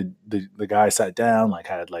time. Like the guy sat down, like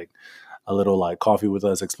had like a little like coffee with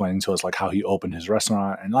us, explaining to us like how he opened his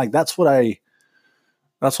restaurant. And like, that's what I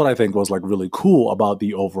think was like really cool about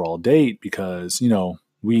the overall date because,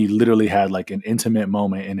 we literally had like an intimate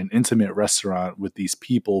moment in an intimate restaurant with these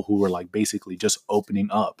people who were like basically just opening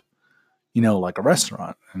up, like a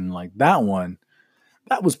restaurant. And like that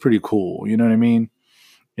was pretty cool. You know what I mean?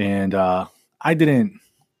 And I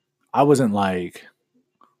wasn't like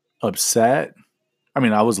upset. I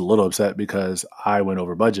mean, I was a little upset because I went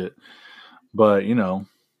over budget, but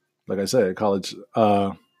like I said, college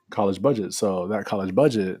budget. So that college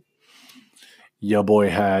budget, your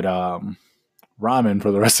boy had ramen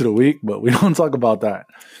for the rest of the week, but we don't talk about that.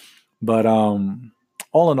 But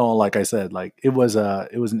all in all, like I said, like it was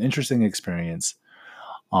an interesting experience.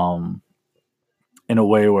 In a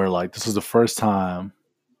way where like this was the first time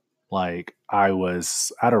like I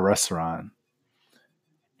was at a restaurant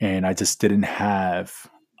and I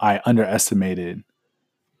underestimated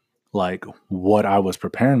like what I was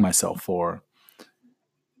preparing myself for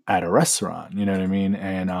at a restaurant, you know what I mean?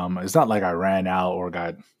 And it's not like I ran out or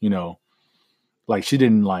got, like she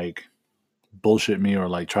didn't like bullshit me or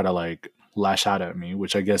like try to like lash out at me,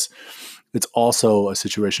 which I guess it's also a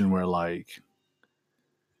situation where like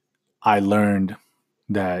I learned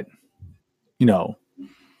that,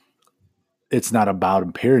 it's not about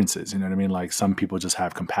appearances, you know what I mean? Like some people just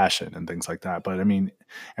have compassion and things like that. But I mean,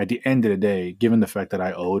 at the end of the day, given the fact that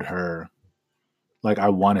I owed her like I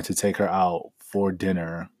wanted to take her out for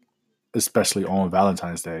dinner, especially on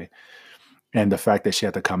Valentine's Day. And the fact that she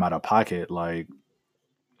had to come out of pocket, like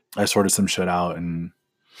I sorted some shit out and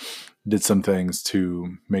did some things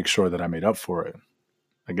to make sure that I made up for it.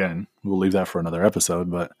 Again, we'll leave that for another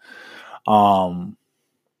episode, but um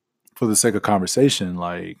for the sake of conversation,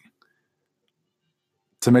 like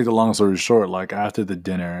to make the long story short, like after the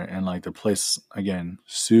dinner and like the place again,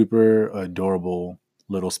 super adorable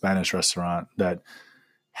little Spanish restaurant that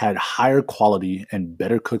had higher quality and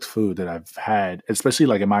better cooked food that I've had, especially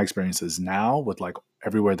like in my experiences now with like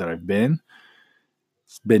everywhere that I've been.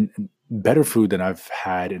 It's been better food than I've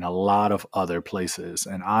had in a lot of other places.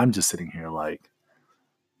 And I'm just sitting here like,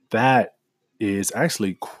 that is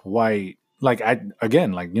actually quite like I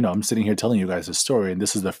again, like, I'm sitting here telling you guys a story, and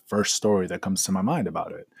this is the first story that comes to my mind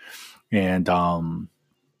about it. And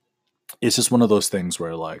it's just one of those things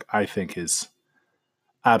where like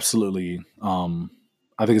absolutely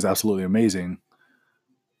I think it's absolutely amazing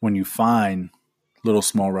when you find little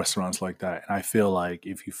small restaurants like that. And I feel like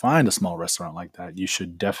if you find a small restaurant like that, you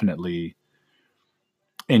should definitely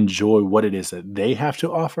enjoy what it is that they have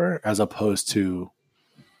to offer as opposed to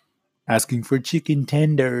asking for chicken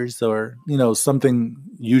tenders or, something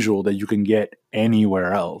usual that you can get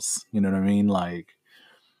anywhere else. You know what I mean? Like,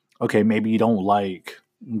 okay, maybe you don't like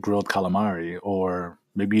grilled calamari, or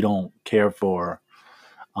maybe you don't care for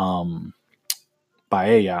um,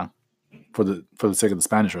 paella for the sake of the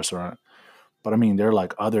Spanish restaurant. But I mean, there are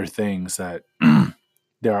like other things that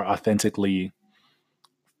there are authentically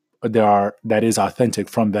that is authentic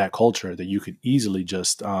from that culture that you could easily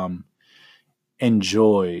just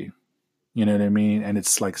enjoy. You know what I mean? And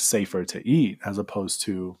it's like safer to eat as opposed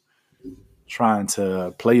to trying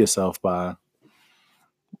to play yourself by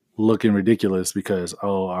looking ridiculous because,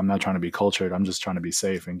 oh, I'm not trying to be cultured. I'm just trying to be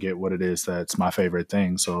safe and get what it is that's my favorite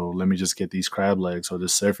thing. So let me just get these crab legs or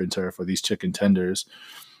this surf and turf or these chicken tenders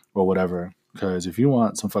or whatever. Because if you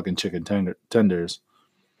want some fucking chicken tenders,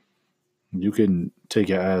 you can take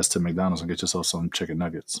your ass to McDonald's and get yourself some chicken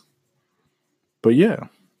nuggets. But yeah,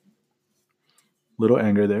 little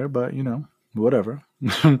anger there, but whatever.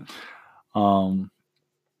 um,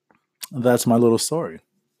 that's my little story.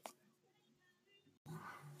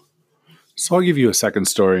 So I'll give you a second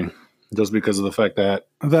story just because of the fact that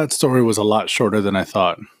that story was a lot shorter than I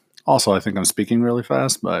thought. Also, I think I'm speaking really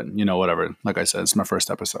fast, but whatever. Like I said, it's my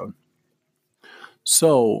first episode.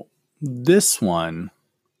 So this one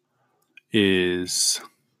is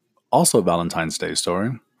also a Valentine's Day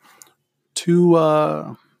story.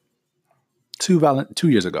 2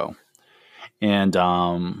 years ago, and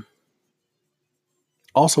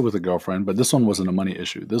also with a girlfriend. But this one wasn't a money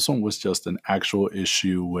issue. This one was just an actual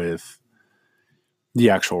issue with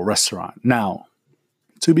the actual restaurant. Now,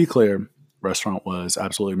 to be clear, restaurant was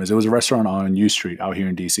absolutely amazing. It was a restaurant on U Street out here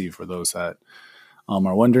in DC. For those that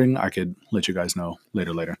are wondering, I could let you guys know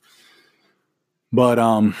later. But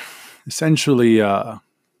essentially,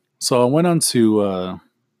 so I went on to.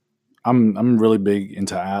 I'm really big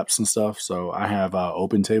into apps and stuff, so I have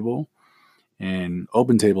OpenTable, and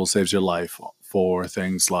OpenTable saves your life for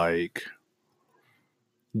things like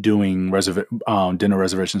doing dinner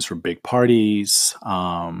reservations for big parties,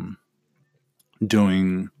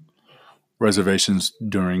 doing reservations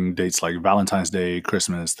during dates like Valentine's Day,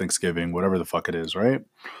 Christmas, Thanksgiving, whatever the fuck it is, right?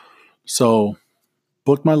 So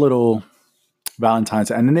booked my little Valentine's,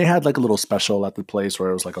 and then they had like a little special at the place where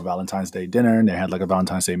it was like a Valentine's Day dinner, and they had like a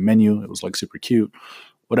Valentine's Day menu. It was like super cute,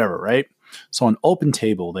 whatever, right? So on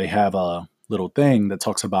OpenTable, they have a little thing that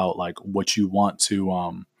talks about like what you want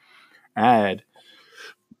to add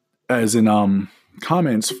as in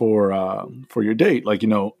comments for your date, like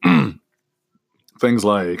things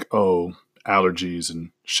like allergies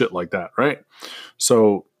and shit like that, right?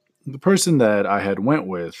 So the person that I had went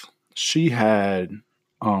with, she had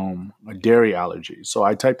a dairy allergy. So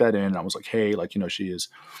I typed that in. I was like, hey, like, she is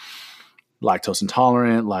lactose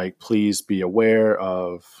intolerant. Like, please be aware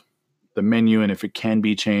of the menu, and if it can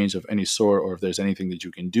be changed of any sort, or if there's anything that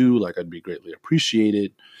you can do, like, I'd be greatly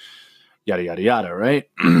appreciated. Yada, yada, yada, right?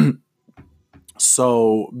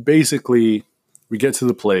 So basically, we get to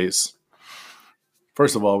the place.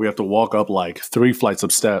 First of all, we have to walk up like 3 flights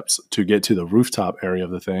of steps to get to the rooftop area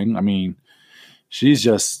of the thing. I mean, she's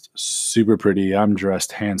just super pretty. I'm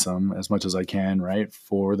dressed handsome as much as I can, right?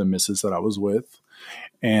 For the missus that I was with.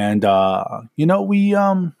 And,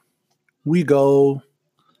 we go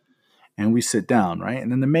and we sit down, right?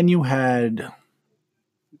 And then the menu had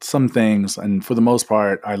some things. And for the most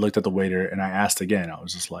part, I looked at the waiter and I asked again. I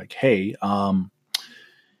was just like, hey,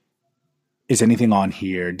 is anything on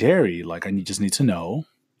here dairy? Like, I just need to know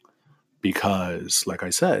because, like I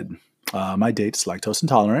said, My date's lactose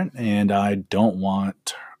intolerant, and I don't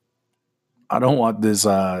want this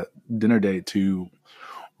dinner date to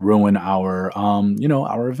ruin our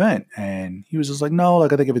our event. And he was just like, no,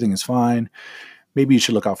 like I think everything is fine. Maybe you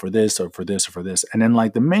should look out for this or for this or for this. And then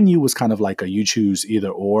like the menu was kind of like a you choose either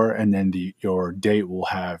or, and then your date will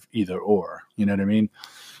have either or. You know what I mean?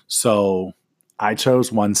 So I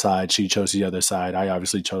chose one side, she chose the other side. I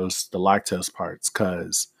obviously chose the lactose parts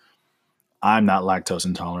because I'm not lactose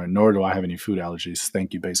intolerant, nor do I have any food allergies.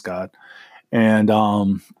 Thank you, base God. And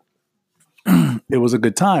it was a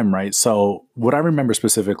good time, right? So what I remember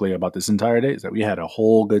specifically about this entire day is that we had a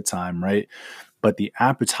whole good time, right? But the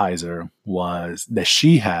appetizer was that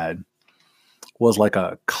she had was like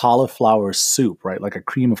a cauliflower soup, right? Like a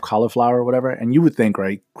cream of cauliflower or whatever. And you would think,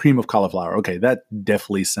 right, cream of cauliflower, okay, that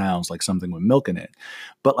definitely sounds like something with milk in it.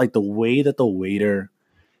 But like the way that the waiter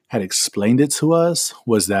had explained it to us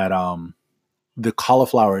was that the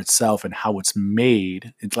cauliflower itself and how it's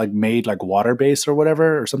like made like water based or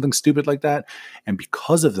whatever, or something stupid like that. And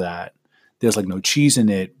because of that, there's like no cheese in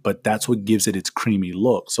it, but that's what gives it its creamy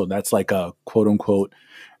look. So that's like a quote unquote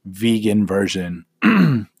vegan version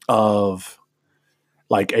of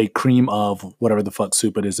like a cream of whatever the fuck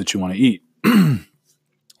soup it is that you want to eat. So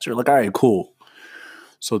you're like, all right, cool.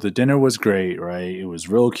 So the dinner was great, right? It was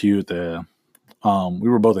real cute. We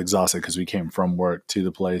were both exhausted because we came from work to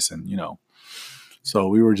the place, and so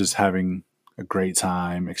we were just having a great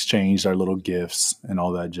time, exchanged our little gifts and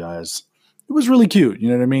all that jazz. It was really cute, you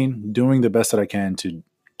know what I mean? Doing the best that I can to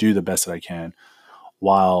do the best that I can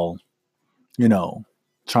while, you know,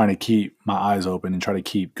 trying to keep my eyes open and try to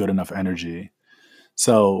keep good enough energy.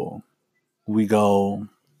 So we go,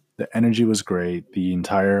 the energy was great. The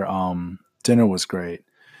entire dinner was great.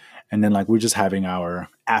 And then like we're just having our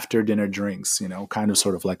after dinner drinks, kind of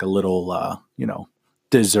sort of like a little,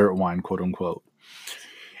 dessert wine, quote unquote.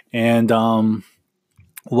 And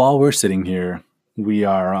while we're sitting here, we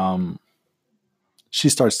are she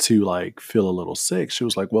starts to like feel a little sick. She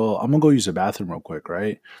was like, well, I'm gonna go use the bathroom real quick,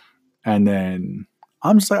 right? And then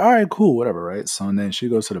I'm just like, all right, cool, whatever, right? So and then she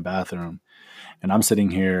goes to the bathroom, and I'm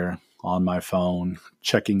sitting here on my phone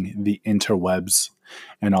checking the interwebs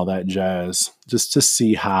and all that jazz just to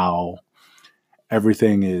see how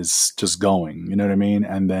everything is just going, you know what I mean?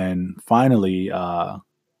 And then finally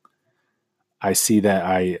I see that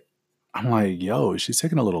I'm like, yo, she's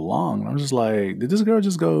taking a little long. And I'm just like, did this girl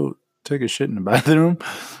just go take a shit in the bathroom?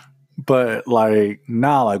 But like,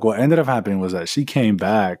 nah, like what ended up happening was that she came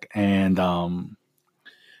back and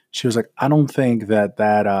she was like, I don't think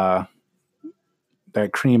that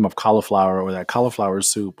cream of cauliflower or that cauliflower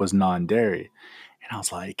soup was non-dairy. And I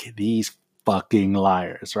was like, these fucking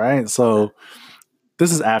liars, right? So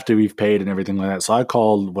this is after we've paid and everything like that. So I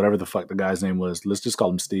called whatever the fuck the guy's name was. Let's just call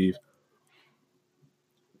him Steve.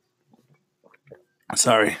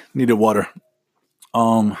 Sorry, needed water.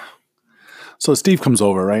 Um, so Steve comes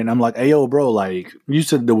over, right? And I'm like, hey, yo, bro, like, you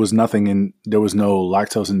said there was there was no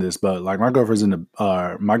lactose in this, but like my girlfriend's in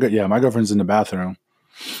my girlfriend's in the bathroom.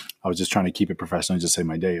 I was just trying to keep it professional and just say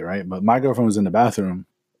my date, right? But my girlfriend was in the bathroom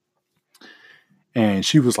and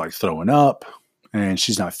she was like throwing up and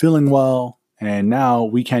she's not feeling well. And now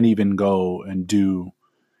we can't even go and do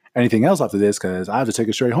anything else after this because I have to take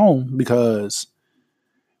her straight home because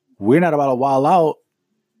we're not about to wild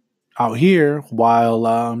out here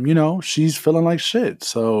while she's feeling like shit.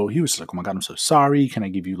 So he was like, oh my god, I'm so sorry, can I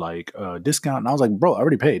give you like a discount? And I was like, bro, I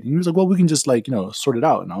already paid. And he was like, well, we can just like sort it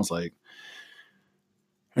out. And I was like,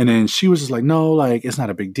 and then she was just like, no, like it's not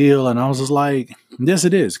a big deal. And I was just like, yes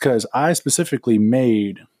it is, because I specifically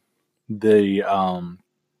made the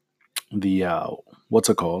what's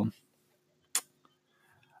it called,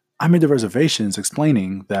 I made the reservations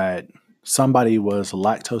explaining that somebody was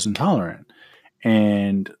lactose intolerant.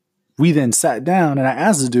 And we then sat down and I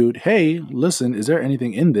asked the dude, hey, listen, is there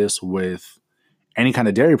anything in this with any kind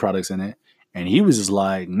of dairy products in it? And he was just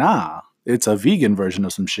like, nah, it's a vegan version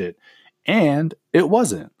of some shit. And it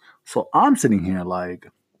wasn't. So I'm sitting here like,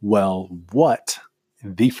 well, what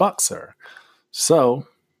the fuck, sir? So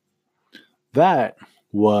that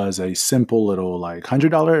was a simple little like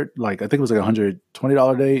 $100, like I think it was like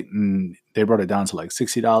 $120 date, and they brought it down to like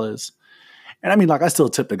 $60. And I mean, like I still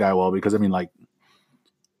tipped the guy well because I mean, like,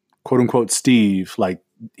 quote unquote Steve, like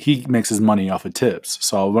he makes his money off of tips.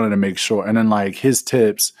 So I wanted to make sure. And then like his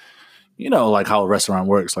tips, like how a restaurant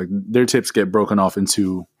works, like their tips get broken off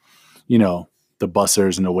into, the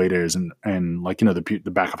bussers and the waiters and like,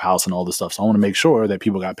 the back of house and all this stuff. So I want to make sure that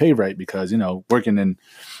people got paid right because, working in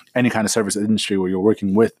any kind of service industry where you're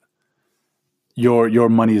working with your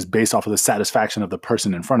money is based off of the satisfaction of the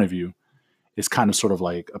person in front of you. is kind of sort of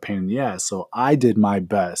like a pain in the ass. So I did my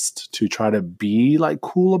best to try to be like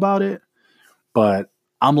cool about it, but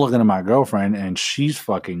I'm looking at my girlfriend and she's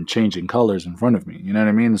fucking changing colors in front of me. You know what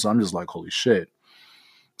I mean? So I'm just like, holy shit.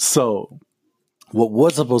 So what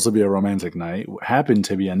was supposed to be a romantic night happened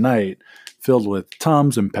to be a night filled with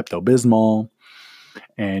Tums and Pepto Bismol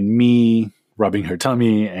and me rubbing her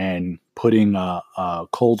tummy and putting a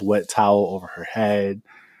cold, wet towel over her head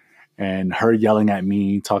and her yelling at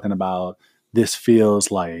me, talking about this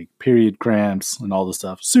feels like period cramps and all this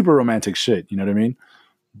stuff. Super romantic shit, you know what I mean?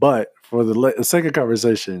 But for the sake of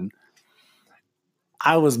conversation,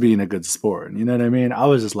 I was being a good sport. You know what I mean? I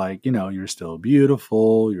was just like, you're still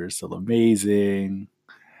beautiful, you're still amazing,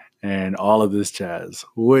 and all of this jazz,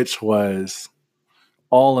 which was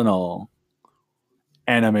all in all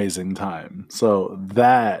an amazing time. So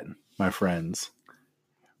that, my friends,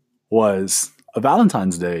 was a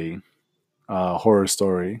Valentine's Day horror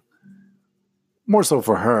story, more so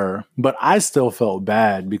for her, but I still felt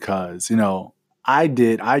bad because, I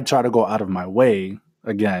try to go out of my way,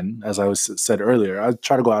 again, as I said earlier, I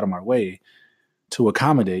try to go out of my way to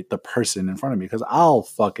accommodate the person in front of me because I'll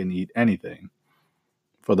fucking eat anything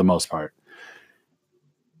for the most part.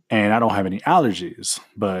 And I don't have any allergies,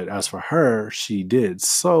 but as for her, she did.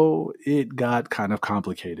 So it got kind of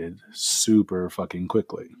complicated super fucking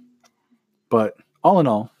quickly. But all in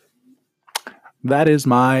all, that is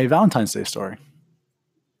my Valentine's Day story.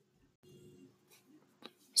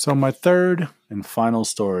 So my third and final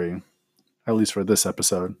story, at least for this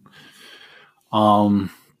episode, is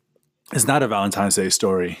not a Valentine's Day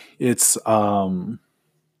story. It's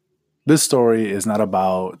this story is not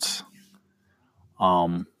about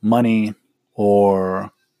money,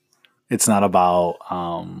 or it's not about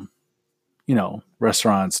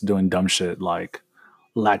restaurants doing dumb shit like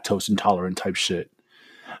lactose intolerant type shit.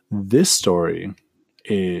 This story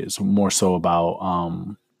is more so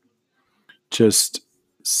about just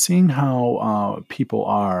seeing how people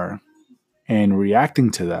are and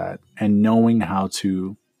reacting to that and knowing how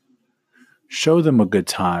to show them a good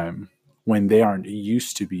time when they aren't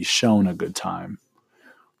used to be shown a good time.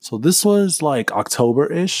 So this was like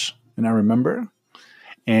October-ish, and I remember.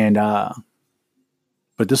 And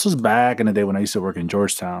but this was back in the day when I used to work in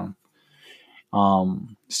Georgetown.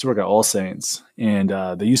 Used to work at All Saints, and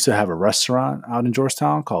they used to have a restaurant out in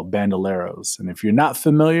Georgetown called Bandoleros. And if you're not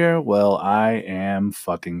familiar, well, I am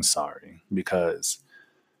fucking sorry, because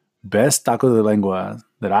best taco de lengua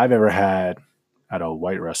that I've ever had at a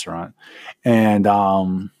white restaurant, and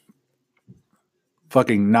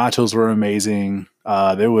fucking nachos were amazing.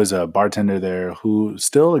 There was a bartender there who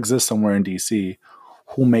still exists somewhere in DC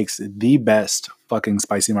who makes the best fucking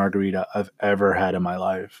spicy margarita I've ever had in my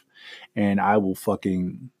life. And I will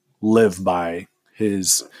fucking live by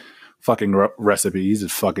his fucking recipe. He's a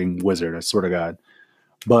fucking wizard, I swear to God.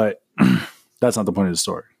 But that's not the point of the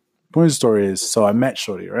story. The point of the story is, so I met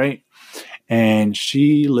Shorty, right? And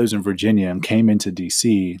she lives in Virginia and came into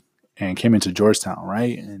DC and came into Georgetown,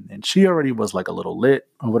 right? And she already was like a little lit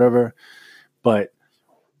or whatever. But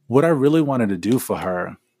what I really wanted to do for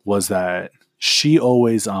her was that she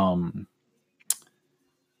always talk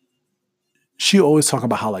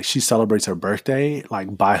about how like she celebrates her birthday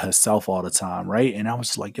like by herself all the time, right? And I was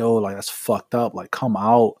just like, yo, like that's fucked up. Like, come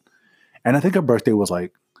out. And I think her birthday was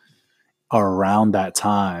like around that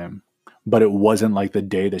time, but it wasn't like the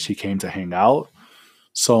day that she came to hang out.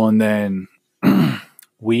 So, and then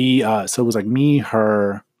so it was like me,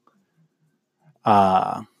 her,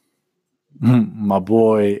 my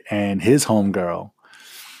boy and his homegirl.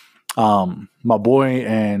 My boy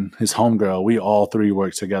and his homegirl, we all three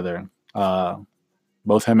work together.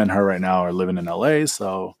 Both him and her right now are living in LA,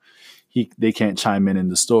 so they can't chime in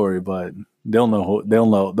the story, but they'll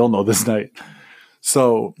know this night.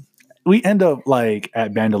 So we end up like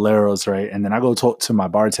at Bandoleros, right? And then I go talk to my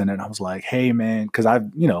bartender, and I was like, "Hey, man," because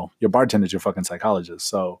your bartender's your fucking psychologist.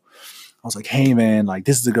 So I was like, "Hey, man, like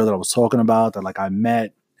this is the girl that I was talking about that like I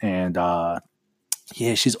met, and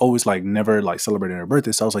yeah, she's always like never like celebrating her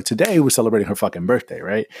birthday." So I was like, "Today we're celebrating her fucking birthday,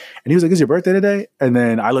 right?" And he was like, "Is your birthday today?" And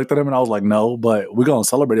then I looked at him and I was like, "No, but we're gonna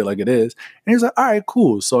celebrate it like it is." And he was like, "All right,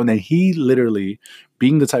 cool." So and then he literally,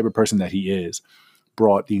 being the type of person that he is,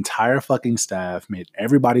 brought the entire fucking staff, made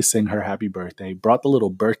everybody sing her happy birthday, brought the little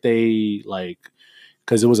birthday, like,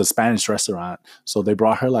 because it was a Spanish restaurant. So they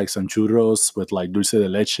brought her like some churros with like dulce de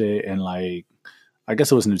leche and like, I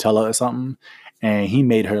guess it was Nutella or something. And he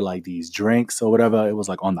made her like these drinks or whatever. It was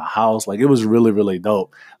like on the house. Like it was really, really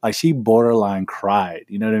dope. Like she borderline cried,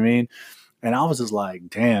 you know what I mean? And I was just like,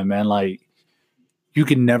 damn, man, like you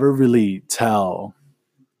can never really tell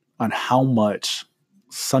on how much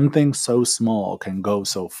something so small can go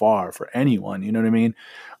so far for anyone. You know what I mean?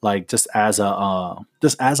 Like just as a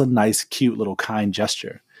nice, cute little kind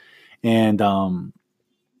gesture. And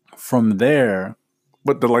from there,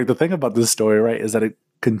 but the thing about this story, right, is that it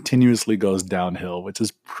continuously goes downhill, which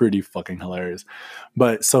is pretty fucking hilarious.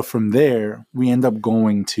 But so from there, we end up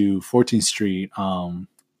going to 14th Street from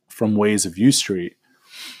Ways of U Street.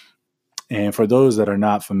 And for those that are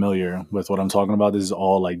not familiar with what I'm talking about, this is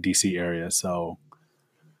all like DC area. So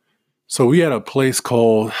we had a place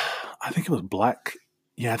called, I think it was Black.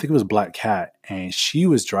 Yeah, I think it was Black Cat. And she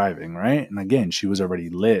was driving, right? And again, she was already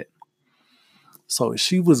lit. So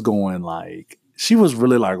she was going like, she was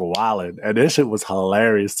really like wilding. And this shit was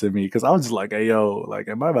hilarious to me because I was just like, hey, yo, like,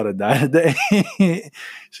 am I about to die today?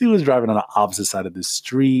 She was driving on the opposite side of the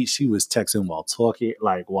street. She was texting while talking,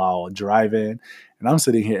 like while driving. And I'm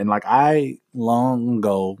sitting here and like I long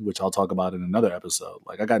ago, which I'll talk about in another episode,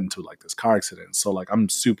 like I got into like this car accident. So like I'm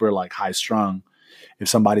super like high strung if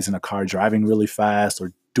somebody's in a car driving really fast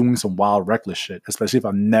or doing some wild reckless shit, especially if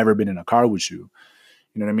I've never been in a car with you.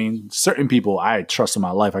 You know what I mean? Certain people I trust in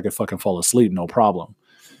my life, I could fucking fall asleep, no problem.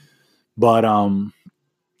 But long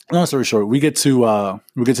story short, we get to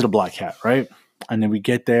the Black Cat, right? And then we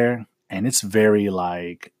get there and it's very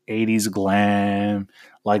like 80s glam,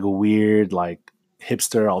 like weird, like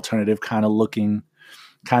hipster alternative kind of looking,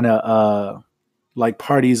 kind of like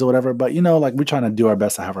parties or whatever. But you know, like we're trying to do our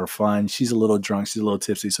best to have her fun. She's a little drunk, she's a little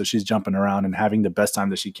tipsy, so she's jumping around and having the best time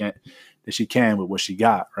that she can with what she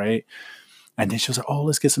got, right? And then she was like, oh,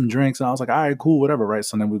 let's get some drinks. And I was like, all right, cool, whatever, right?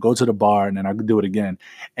 So then we go to the bar and then I could do it again.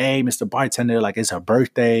 Hey, Mr. Bartender, like it's her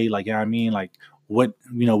birthday. Like, you know what I mean? Like what,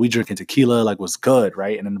 you know, we drinking tequila, like was good,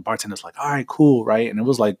 right? And then the bartender's like, all right, cool, right? And it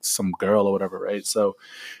was like some girl or whatever, right? So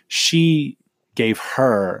she gave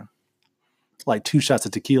her like 2 shots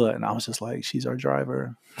of tequila and I was just like, she's our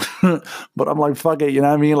driver. But I'm like, fuck it, you know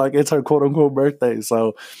what I mean? Like it's her quote unquote birthday.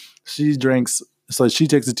 So she drinks, so she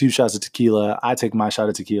takes the 2 shots of tequila. I take my shot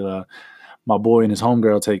of tequila. My boy and his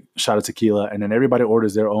homegirl take a shot of tequila, and then everybody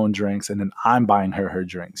orders their own drinks, and then I'm buying her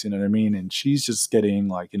drinks. You know what I mean? And she's just getting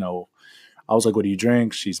like, you know, I was like, what do you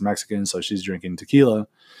drink? She's Mexican, so she's drinking tequila.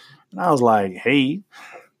 And I was like, hey.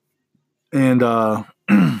 And so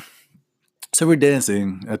we're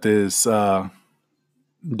dancing at this WPA,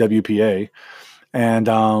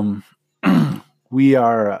 and we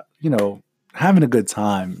are, you know, having a good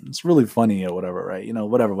time. It's really funny or whatever, right? You know,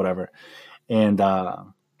 whatever. And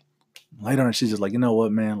later on, she's just like, you know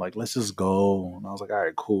what, man, like, let's just go. And I was like, all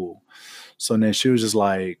right, cool. So then she was just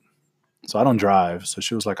like, so I don't drive. So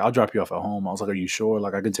she was like, I'll drop you off at home. I was like, are you sure?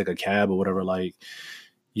 Like, I can take a cab or whatever. Like,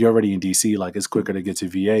 you're already in DC. Like, it's quicker to get to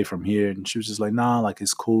VA from here. And she was just like, nah, like,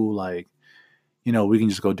 it's cool. Like, you know, we can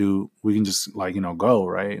just like, you know, go,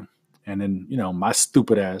 right? And then, you know, my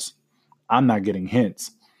stupid ass, I'm not getting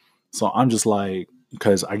hints. So I'm just like,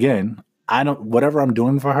 because again, I don't, whatever I'm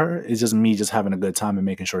doing for her is just me just having a good time and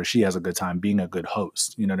making sure she has a good time, being a good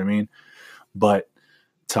host. You know what I mean? But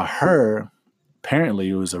to her, apparently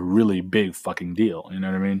it was a really big fucking deal. You know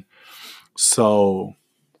what I mean? So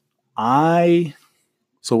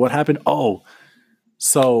so what happened? Oh,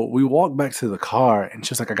 so we walked back to the car and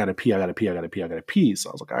she was like, I gotta pee. So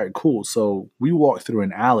I was like, all right, cool. So we walked through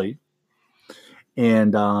an alley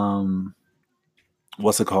and,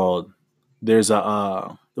 what's it called? There was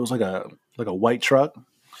like a white truck.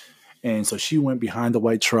 And so she went behind the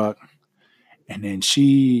white truck and then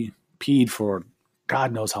she peed for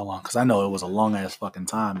God knows how long. Cause I know it was a long ass fucking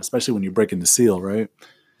time, especially when you're breaking the seal, right?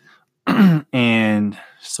 And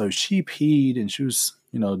so she peed and she was,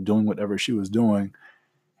 you know, doing whatever she was doing.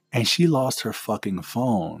 And she lost her fucking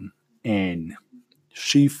phone and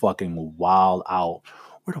she fucking wild out.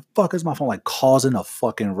 Where the fuck is my phone? Like causing a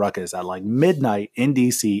fucking ruckus at like midnight in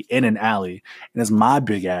DC in an alley. And it's my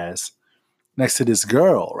big ass next to this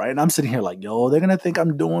girl, right? And I'm sitting here like, yo, they're going to think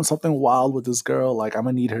I'm doing something wild with this girl. Like, I'm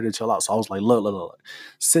going to need her to chill out. So I was like, look,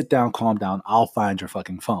 sit down, calm down. I'll find your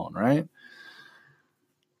fucking phone, right?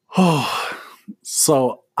 Oh,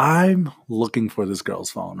 so I'm looking for this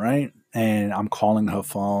girl's phone, right? And I'm calling her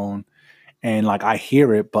phone and like I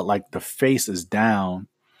hear it, but like the face is down.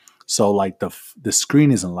 So like the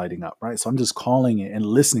screen isn't lighting up, right? So I'm just calling it and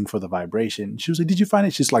listening for the vibration. She was like, did you find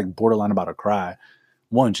it? She's like borderline about to cry.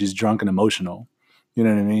 One, she's drunk and emotional. You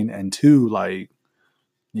know what I mean? And two, like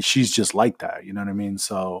she's just like that. You know what I mean?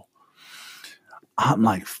 So I'm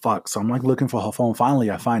like, fuck. So I'm like looking for her phone. Finally,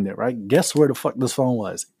 I find it, right? Guess where the fuck this phone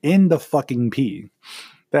was? In the fucking pee.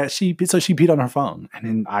 So she peed on her phone. And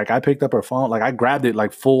then like I picked up her phone, like I grabbed it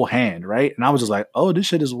like full hand, right? And I was just like, oh, this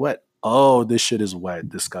shit is wet. Oh, this shit is wet.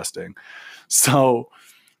 Disgusting. So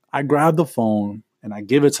I grabbed the phone And I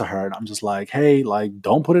give it to her and I'm just like, hey, like,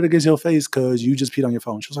 don't put it against your face because you just peed on your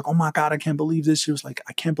phone. She was like, oh my God, I can't believe this. She was like,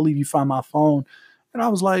 I can't believe you found my phone. And I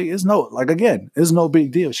was like, it's no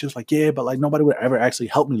big deal. She was like, yeah, but like nobody would ever actually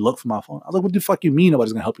help me look for my phone. I was like, what the fuck you mean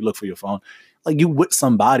nobody's gonna help you look for your phone? Like you with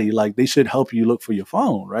somebody, like they should help you look for your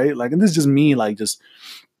phone, right? Like, and this is just me, like just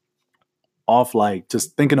off, like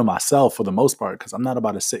just thinking of myself for the most part, because I'm not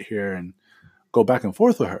about to sit here and go back and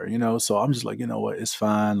forth with her, you know? So I'm just like, you know what, it's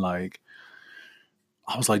fine. Like,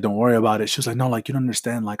 I was like, don't worry about it. She was like, no, like, you don't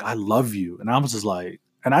understand. Like, I love you. And I was just like,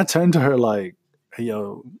 and I turned to her like, hey,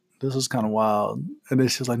 yo, this is kind of wild. And then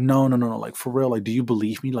she was like, no, no, no, no. Like, for real. Like, do you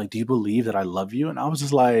believe me? Like, do you believe that I love you? And I was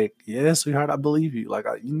just like, yeah, sweetheart, I believe you. Like,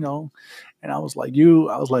 you know, and I was like,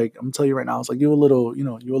 I'm gonna tell you right now, I was like, you're a little, you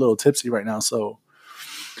know, you're a little tipsy right now. So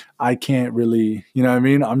I can't really, you know what I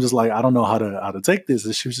mean? I'm just like, I don't know how to take this.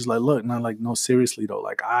 And she was just like, look, and I'm like, no, seriously though.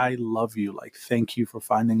 Like, I love you. Like, thank you for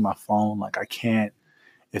finding my phone. Like, I can't,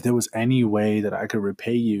 if there was any way that I could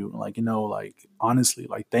repay you, like, you know, like, honestly,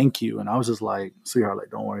 like, thank you. And I was just like, sweetheart, like,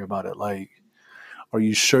 don't worry about it. Like, are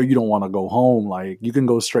you sure you don't want to go home? Like, you can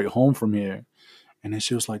go straight home from here. And then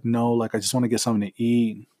she was like, no, like, I just want to get something to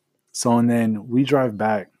eat. So, and then we drive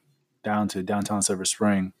back down to downtown Silver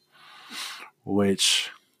Spring,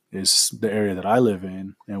 which is the area that I live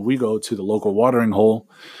in. And we go to the local watering hole.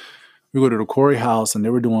 We go to the quarry house and they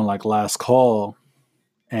were doing like last call.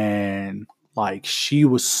 And like she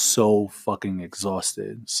was so fucking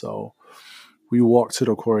exhausted. So we walked to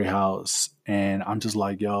the quarry house and I'm just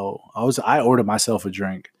like, yo, I ordered myself a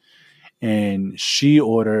drink and she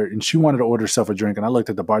wanted to order herself a drink. And I looked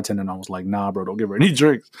at the bartender and I was like, nah, bro, don't give her any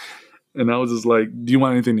drinks. And I was just like, do you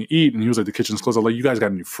want anything to eat? And he was like, the kitchen's closed. I was like, you guys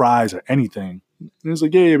got any fries or anything? And he was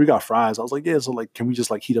like, yeah, we got fries. I was like, yeah, so like, can we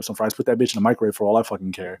just like heat up some fries? Put that bitch in the microwave for all I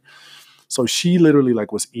fucking care. So she literally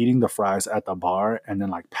like was eating the fries at the bar and then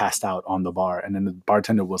like passed out on the bar. And then the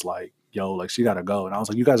bartender was like, yo, like she gotta go. And I was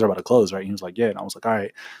like, you guys are about to close, right? And he was like, yeah. And I was like, all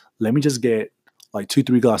right, let me just get like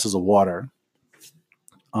 2-3 glasses of water.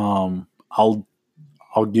 Um, I'll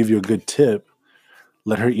give you a good tip.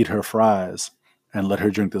 Let her eat her fries and let her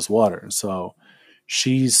drink this water. So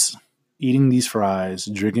she's eating these fries,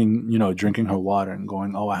 drinking her water and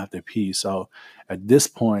going, oh, I have to pee. So at this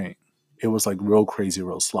point, it was like real crazy,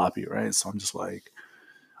 real sloppy, right? So I'm just like,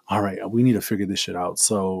 all right, we need to figure this shit out.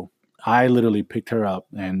 So I literally picked her up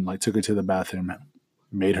and like took her to the bathroom,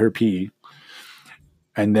 made her pee,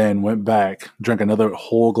 and then went back, drank another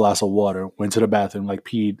whole glass of water, went to the bathroom, like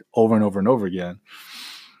peed over and over and over again.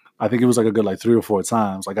 I think it was like a good like 3 or 4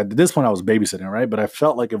 times. Like at this point, I was babysitting, right? But I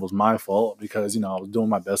felt like it was my fault because I was doing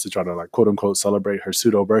my best to try to like quote unquote celebrate her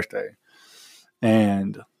pseudo birthday.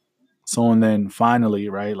 And so and then finally,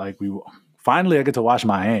 right? Like finally I get to wash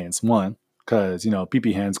my hands. One, because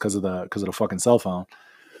pee hands because of the fucking cell phone.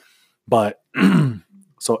 But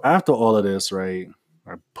so after all of this, right?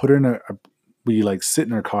 I put her in we like sit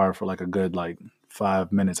in her car for like a good like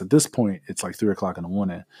 5 minutes. At this point, it's like 3 o'clock in the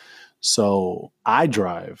morning. So I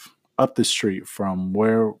drive up the street from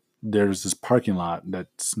where there's this parking lot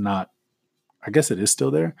that's not, I guess it is still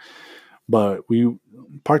there, but we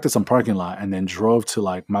parked at some parking lot and then drove to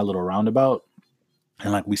like my little roundabout.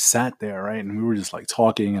 And like we sat there, right? And we were just like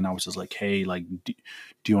talking and I was just like, hey, like, do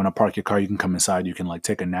you want to park your car? You can come inside, you can like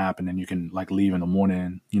take a nap and then you can like leave in the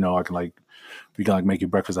morning. I can like, we can like make you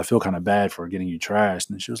breakfast. I feel kind of bad for getting you trashed.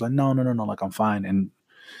 And she was like, no, no, no, no, like I'm fine. And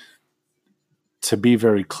to be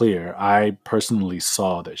very clear, I personally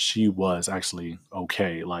saw that she was actually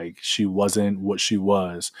okay. Like she wasn't what she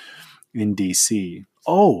was in DC.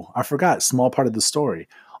 Oh, I forgot. Small part of the story.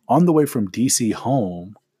 On the way from DC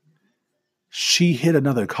home, she hit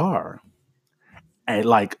another car and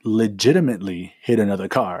like legitimately hit another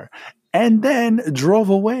car and then drove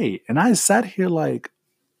away. And I sat here like,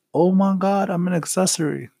 oh my God, I'm an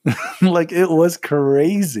accessory. Like it was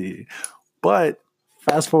crazy. But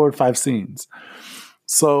fast forward 5 scenes.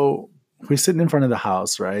 So we're sitting in front of the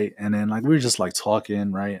house, right? And then like we were just like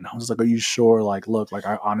talking, right? And I was just like, are you sure? Like, look, like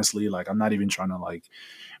I honestly, like I'm not even trying to like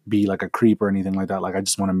be like a creep or anything like that. Like I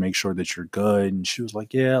just want to make sure that you're good. And she was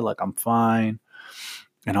like, yeah, like I'm fine.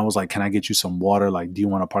 And I was like, can I get you some water? Like, do you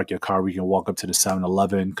want to park your car? We can walk up to the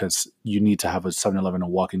 7-Eleven because you need to have a 7-Eleven in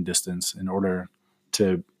walking distance in order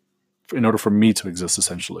for me to exist,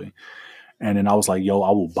 essentially. And then I was like, yo,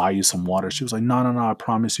 I will buy you some water. She was like, no, no, no, I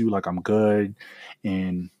promise you, like, I'm good.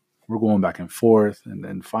 And we're going back and forth. And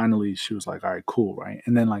then finally she was like, all right, cool, right?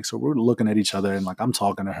 And then like, so we're looking at each other and like, I'm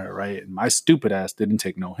talking to her, right? And my stupid ass didn't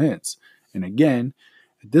take no hints. And again,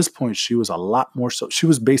 at this point, she was a lot more so. She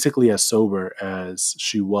was basically as sober as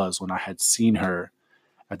she was when I had seen her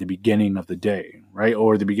at the beginning of the day, right?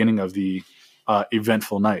 Or the beginning of the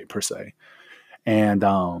eventful night, per se. And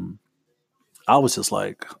I was just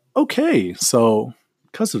like, okay, so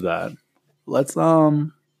because of that, let's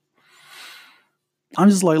I'm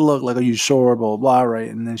just like, look, like, are you sure? Blah, blah, blah, right?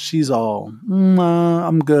 And then she's all,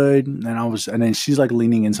 I'm good. And then she's like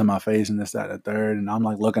leaning into my face and this, that, and the third. And I'm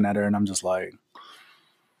like looking at her and I'm just like,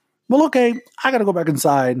 well, okay, I got to go back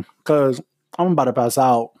inside because I'm about to pass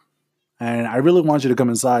out. And I really want you to come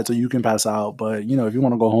inside so you can pass out. But, you know, if you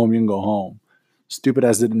want to go home, you can go home. Stupid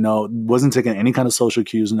ass didn't know, wasn't taking any kind of social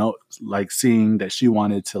cues, no, like seeing that she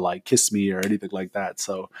wanted to like kiss me or anything like that.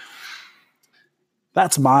 So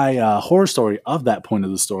that's my horror story of that point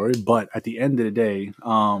of the story. But at the end of the day,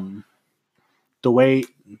 the way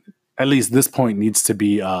at least this point needs to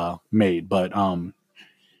be made. But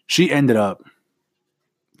she ended up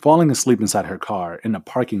falling asleep inside her car in a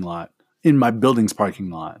parking lot, in my building's parking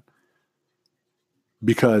lot,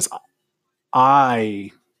 because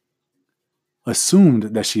I assumed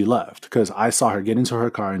that she left because I saw her get into her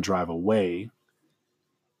car and drive away.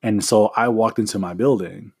 And so I walked into my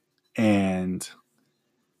building and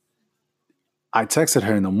I texted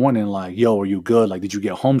her in the morning, like, yo, are you good? Like, did you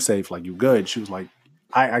get home safe? Like, you good? She was like,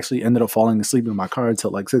 I actually ended up falling asleep in my car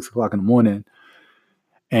until like 6 o'clock in the morning.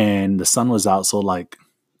 And the sun was out. So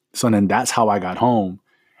then that's how I got home.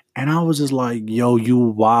 And I was just like, yo,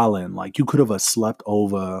 you wildin'. Like, you could have slept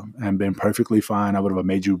over and been perfectly fine. I would have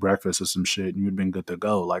made you breakfast or some shit and you'd been good to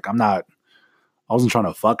go. Like, I wasn't trying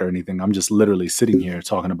to fuck or anything. I'm just literally sitting here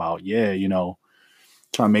talking about, yeah, you know,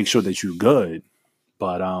 trying to make sure that you're good.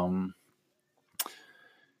 But,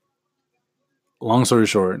 long story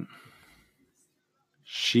short,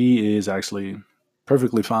 she is actually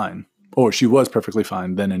perfectly fine, or she was perfectly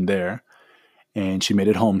fine then and there, and she made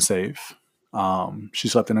it home safe. She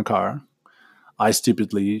slept in a car. I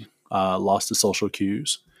stupidly lost the social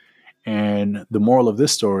cues. And the moral of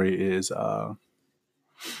this story is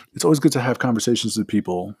it's always good to have conversations with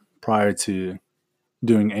people prior to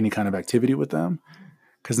doing any kind of activity with them.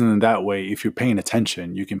 Because then that way, if you're paying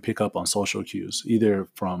attention, you can pick up on social cues, either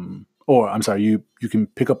from, or I'm sorry, you can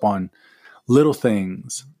pick up on little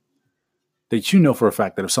things that you know for a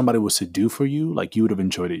fact that if somebody was to do for you, like you would have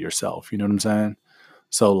enjoyed it yourself. You know what I'm saying?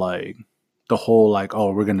 So like the whole like,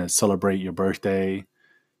 oh, we're going to celebrate your birthday,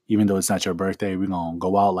 even though it's not your birthday, we're going to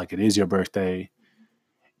go out like it is your birthday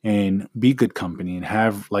and be good company and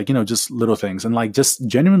have like, you know, just little things and like just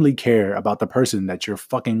genuinely care about the person that you're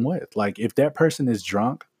fucking with. Like if that person is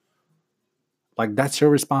drunk, like that's your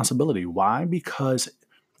responsibility. Why? Because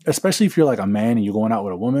especially if you're like a man and you're going out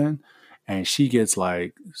with a woman and she gets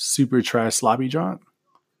like super trash sloppy drunk,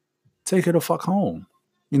 take her the fuck home,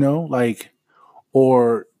 you know, like,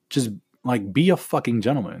 or just like be a fucking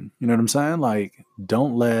gentleman. You know what I'm saying? Like,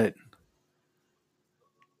 don't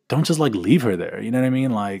just like leave her there. You know what I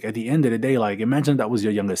mean? Like at the end of the day, like imagine that was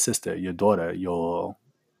your younger sister, your daughter, your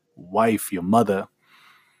wife, your mother.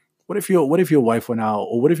 What if your wife went out,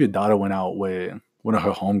 or what if your daughter went out with one of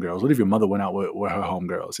her homegirls? What if your mother went out with her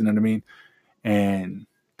homegirls? You know what I mean? And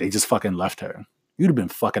they just fucking left her. You'd have been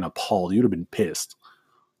fucking appalled. You'd have been pissed.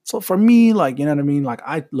 So for me, like, you know what I mean? Like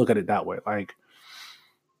I look at it that way. Like,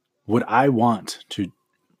 would I want to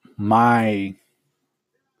my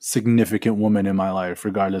significant woman in my life,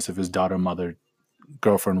 regardless if it's daughter, mother,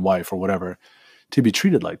 girlfriend, wife, or whatever, to be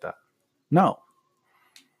treated like that? No.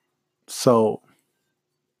 So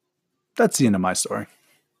that's the end of my story.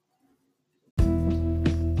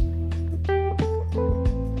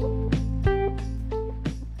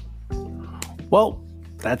 Well,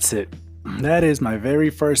 that's it. That is my very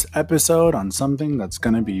first episode on something that's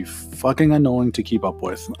going to be fucking annoying to keep up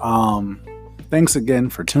with. Thanks again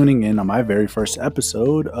for tuning in on my very first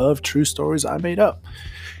episode of True Stories I Made Up.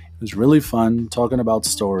 It was really fun talking about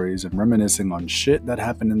stories and reminiscing on shit that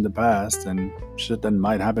happened in the past and shit that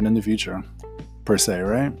might happen in the future, per se,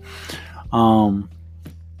 right?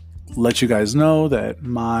 Let you guys know that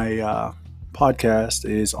my podcast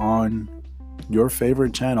is on your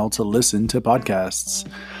favorite channel to listen to podcasts.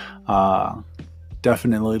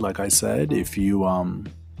 Definitely, like I said, if you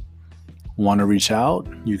want to reach out,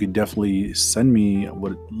 you can definitely send me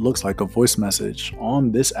what looks like a voice message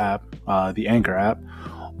on this app, the Anchor app,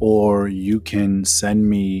 or you can send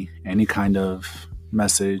me any kind of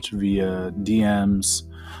message via DMs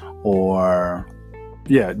or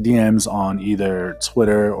DMs on either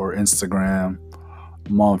Twitter or Instagram.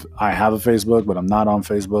 I have a Facebook, but I'm not on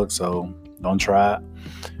Facebook, so don't try it.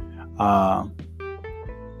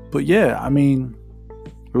 But yeah, I mean,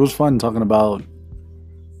 it was fun talking about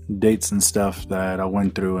dates and stuff that I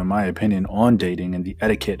went through, in my opinion, on dating and the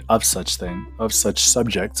etiquette of such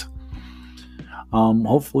subject.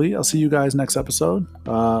 Hopefully I'll see you guys next episode.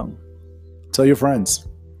 Tell your friends.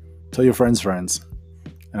 Tell your friends' friends.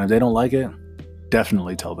 And if they don't like it,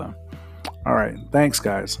 definitely tell them. All right. Thanks,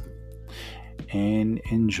 guys. And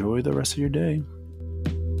enjoy the rest of your day.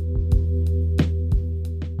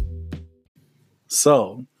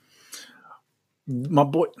 So, my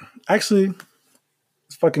boy, actually,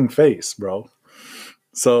 it's fucking Face, bro.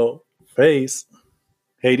 So, Face,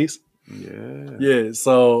 Hades. Yeah.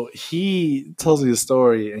 So he tells me a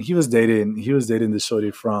story, and he was dating this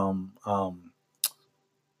shorty from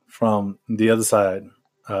the other side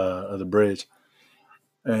of the bridge,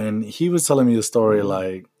 and he was telling me a story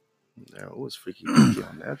like, yeah, it was freaky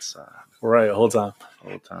on that side, right, whole time.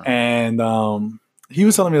 And he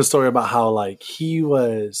was telling me a story about how like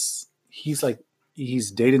he's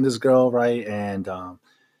dating this girl, right, and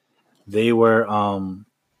they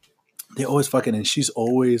always fucking, and she's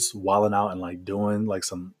always wilding out and like doing like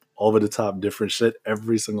some over the top different shit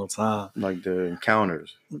every single time. Like the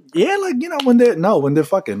encounters. Yeah, like when they're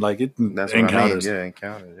fucking like it. That's encounters. What I mean. Yeah,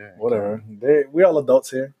 encounters. Yeah, whatever. We're all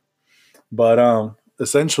adults here, but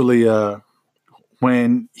essentially,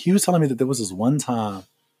 when he was telling me that there was this one time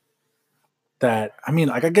that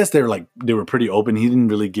I guess they were pretty open. He didn't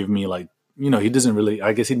really give me like he doesn't really.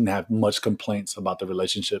 I guess he didn't have much complaints about the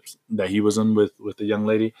relationships that he was in with the young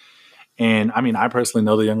lady. And I personally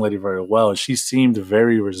know the young lady very well. She seemed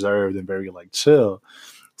very reserved and very like chill.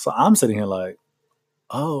 So I'm sitting here like,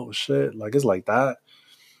 oh shit, like it's like that.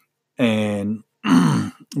 And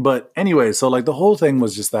but anyway, so like the whole thing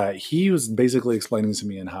was just that he was basically explaining to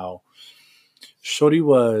me and how shorty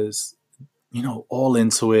was, all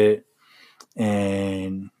into it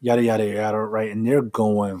and yada yada yada, right? And they're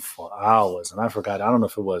going for hours. And I don't know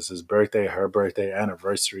if it was his birthday, her birthday,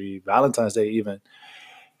 anniversary, Valentine's Day even.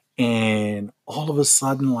 And all of a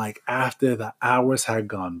sudden, like after the hours had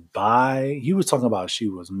gone by, he was talking about she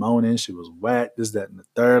was moaning, she was wet, this, that, and the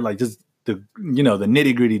third, like just the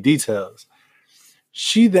nitty gritty details.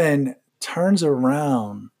 She then turns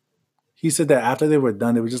around. He said that after they were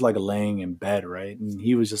done, they were just like laying in bed, right? And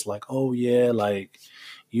he was just like, "Oh yeah, like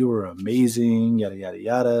you were amazing, yada yada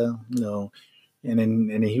yada," And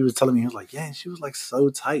then he was telling me, he was like, yeah, she was like so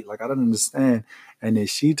tight. Like, I don't understand. And then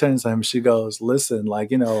she turns to him, she goes, listen,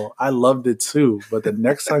 like, I loved it too. But the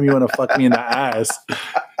next time you want to fuck me in the ass,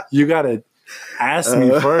 you got to ask me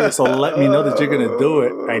first. So let me know that you're going to do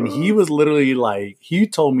it. And he was literally like, he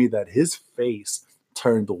told me that his face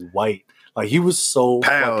turned white. Like, he was so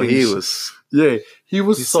fucking... He was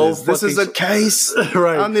so fucking... This is a case.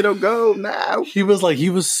 Right. I need to go now. He was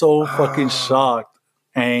so fucking shocked.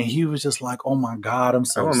 And he was just like, "Oh my God, I'm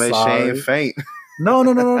so sorry." She ain't faint.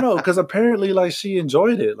 No. Because apparently, like, she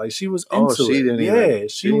enjoyed it. Like, she was into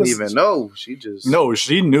it. She didn't even know. She just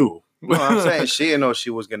she knew. No, I'm saying she didn't know she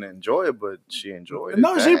was gonna enjoy it, but she enjoyed it.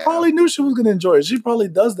 No, she probably knew she was gonna enjoy it. She probably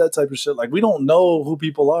does that type of shit. Like, we don't know who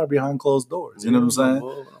people are behind closed doors. You know what I'm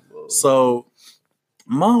saying? So,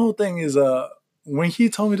 my whole thing is, when he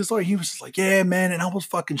told me the story, he was just like, yeah, man. And I was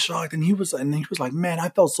fucking shocked. And he was like, man, I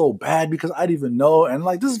felt so bad because I didn't even know. And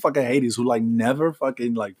like, this is fucking Hades who like never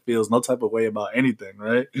fucking like feels no type of way about anything.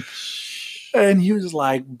 Right. And he was just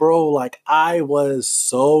like, bro, like I was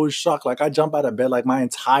so shocked. Like I jumped out of bed, like my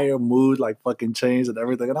entire mood, like fucking changed and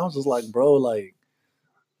everything. And I was just like, bro, like,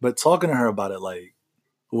 but talking to her about it, like,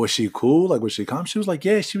 was she cool? Like, was she calm? She was like,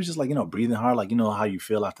 yeah, she was just like, breathing hard, like, how you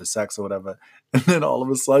feel after sex or whatever. And then all of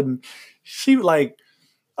a sudden, she like,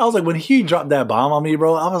 I was like, when he dropped that bomb on me,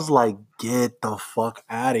 bro, I was like, get the fuck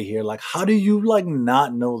out of here. Like, how do you like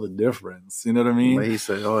not know the difference? You know what I mean? But he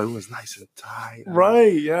said, oh, it was nice and tight.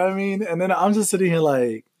 Right. Yeah, I mean, and then I'm just sitting here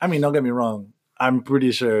like, don't get me wrong. I'm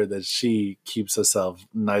pretty sure that she keeps herself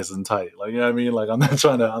nice and tight. Like, you know what I mean? Like, I'm not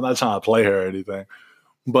trying to play her or anything.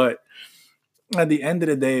 But at the end of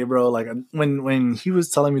the day, bro, like when he was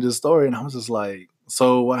telling me the story and I was just like,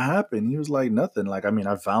 so what happened? He was like, nothing. Like,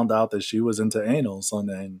 I found out that she was into anal. So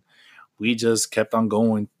then we just kept on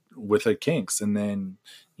going with her kinks. And then,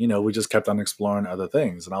 we just kept on exploring other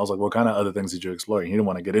things. And I was like, what kind of other things did you explore? And he didn't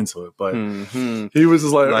want to get into it. But he was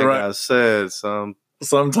just like right. I said,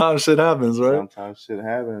 sometimes shit happens, right? Sometimes shit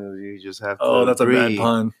happens. You just have to that's agree. A bad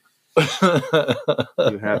pun. You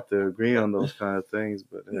have to agree on those kind of things,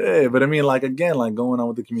 but yeah, but like again, like going on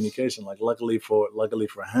with the communication, like luckily for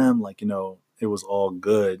him, like it was all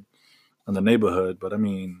good in the neighborhood. But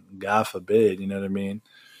God forbid, you know what I mean?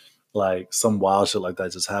 Like some wild shit like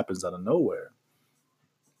that just happens out of nowhere.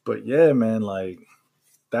 But yeah, man, like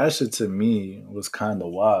that shit to me was kind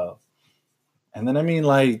of wild. And then again,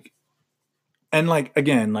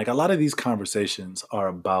 like a lot of these conversations are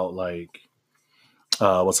about like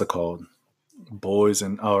what's it called? Boys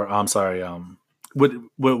and or I'm sorry, what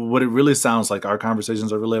it really sounds like our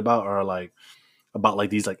conversations are really about are like about like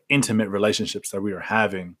these like intimate relationships that we are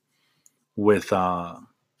having with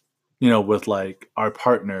with like our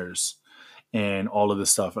partners and all of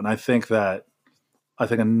this stuff. And I think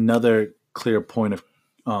another clear point of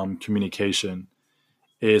communication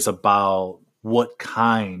is about what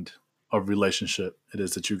kind of relationship it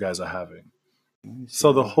is that you guys are having.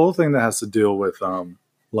 So the whole thing that has to deal with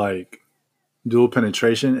like dual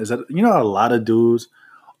penetration is that a lot of dudes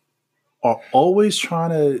are always trying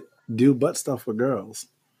to do butt stuff with girls,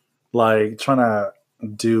 like trying to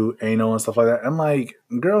do anal and stuff like that. And like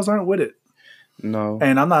girls aren't with it. No.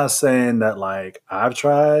 And I'm not saying that like I've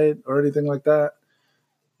tried or anything like that.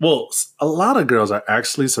 Well, a lot of girls are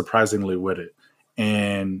actually surprisingly with it.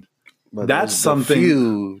 And But that's there's something. a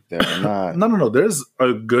few that are not. No. There's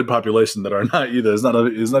a good population that are not either. It's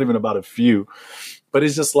not even about a few. But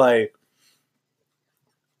it's just like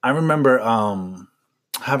I remember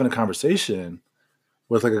having a conversation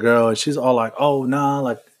with like a girl, and she's all like, "Oh nah,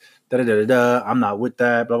 like da da da da. I'm not with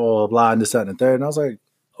that, blah blah blah blah, and this that and the third." And I was like,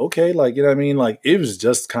 "Okay, like you know what I mean? Like it was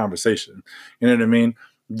just conversation, you know what I mean?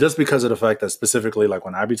 Just because of the fact that specifically, like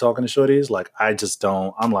when I be talking to shorties, like I just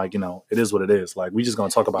don't. I'm like, it is what it is. Like we just gonna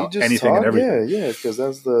talk about anything and everything. Yeah, because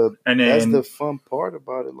that's the fun part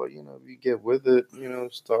about it. Like you get with it,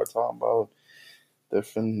 start talking about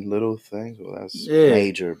different little things. Well, that's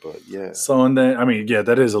major, but yeah. So and then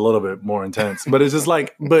that is a little bit more intense. But it's just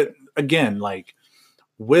like, but again, like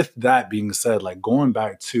with that being said, like going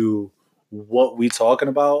back to what we talking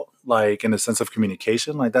about, like in the sense of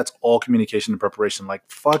communication, like that's all communication and preparation. Like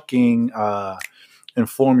fucking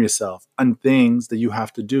inform yourself on things that you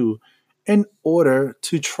have to do in order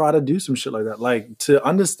to try to do some shit like that. Like to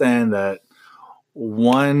understand that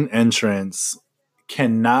one entrance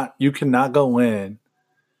you cannot go in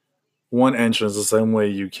one entrance the same way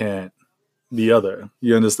you can't the other.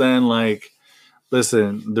 You understand? Like,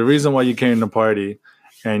 listen, the reason why you came to the party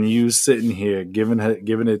and you sitting here giving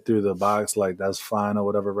it through the box, like that's fine or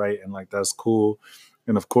whatever, right? And like that's cool.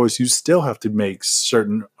 And of course, you still have to make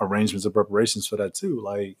certain arrangements and preparations for that too.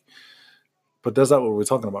 Like, but that's not what we're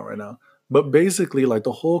talking about right now. But basically, like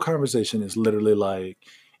the whole conversation is literally like,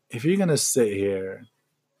 if you're gonna sit here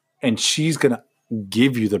and she's gonna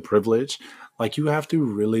give you the privilege, like you have to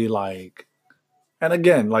really like. And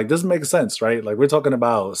again, like this makes sense, right? Like we're talking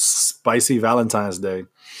about spicy Valentine's Day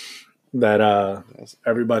that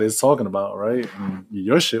everybody's talking about, right? And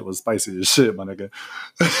your shit was spicy as shit, my nigga.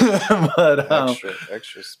 But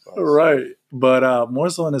extra spicy. Right. But more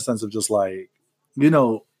so in the sense of just like,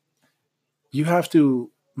 you have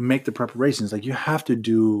to make the preparations. Like you have to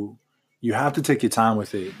take your time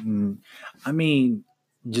with it. And,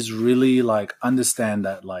 just really like understand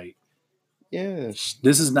that like, this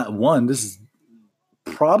is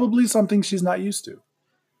probably something she's not used to.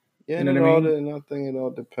 Yeah, and I think it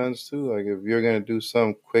all depends too. Like if you're gonna do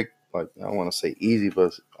something quick, like I don't want to say easy,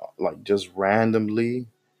 but like just randomly,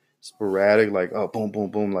 sporadic, like oh boom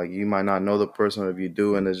boom boom, like you might not know the person. If you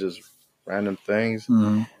do, and it's just random things,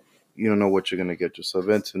 you don't know what you're gonna get yourself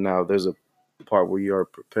into. Now there's a part where you are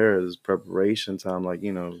prepared. There's preparation time, like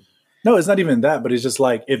No, it's not even that, but it's just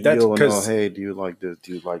like if that's because hey, do you like this?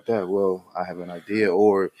 Do you like that? Well, I have an idea.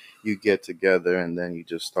 Or you get together and then you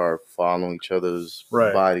just start following each other's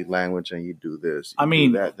body language and you do this.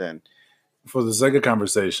 Do that then. For the sake of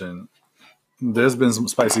conversation, there's been some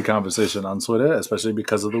spicy conversation on Twitter, especially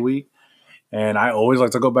because of the week. And I always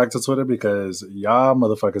like to go back to Twitter because y'all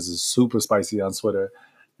motherfuckers is super spicy on Twitter.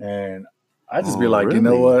 And I just be like, really? You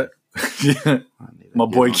know what? My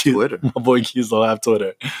boy Keys don't have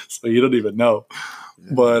Twitter, so you don't even know.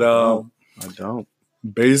 Yeah, but I don't.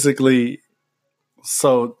 Basically,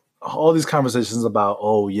 so all these conversations about,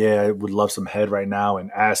 oh yeah, I would love some head right now and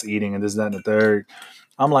ass eating and this, that, and the third.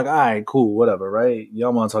 I'm like, all right, cool, whatever, right?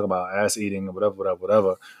 Y'all want to talk about ass eating and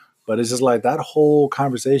whatever. But it's just like that whole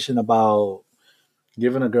conversation about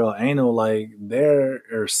giving a girl anal, like there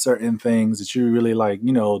are certain things that you really like,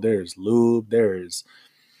 there's lube,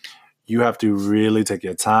 you have to really take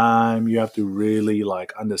your time. You have to really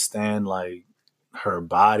like understand like her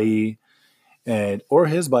body or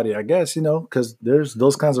his body, I guess, because there's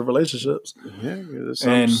those kinds of relationships. Yeah, there's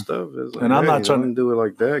some stuff. It's like, and I'm not trying to do it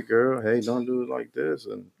like that, girl. Hey, don't do it like this.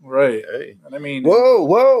 And right. Hey, and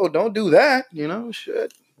whoa, don't do that.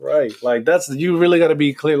 Shit. Right. Like you really got to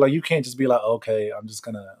be clear. Like you can't just be like, okay, I'm just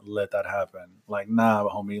going to let that happen. Like, nah,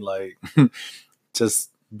 homie, like just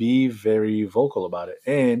be very vocal about it.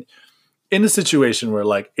 And in a situation where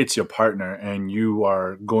like it's your partner and you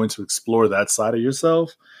are going to explore that side of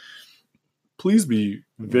yourself, please be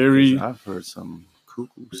very. I've heard some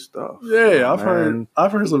cuckoo stuff. Yeah, I've heard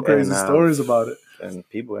some crazy stories about it. And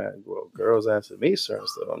girls answer me certain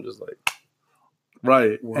stuff. I'm just like,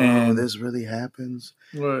 Right. Wow, and this really happens.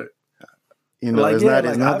 Right. You know, it's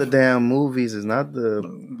not the damn movies. It's not the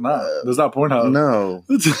there's not Pornhub. No.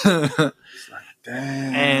 It's like,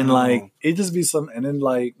 damn. And like it just be some, and then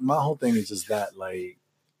like my whole thing is just that, like,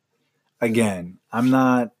 again, I'm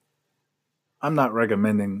not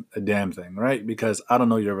recommending a damn thing, right? Because I don't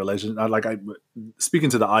know your relationship.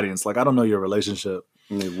 Speaking to the audience, like, I don't know your relationship,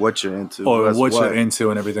 I mean, what you're into, or what you're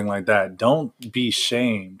into, and everything like that. Don't be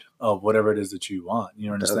shamed of whatever it is that you want.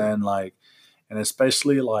 You understand? Like, and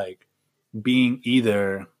especially like being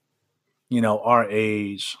either, our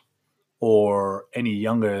age or any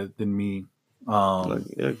younger than me.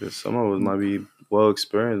 Because some of us might be well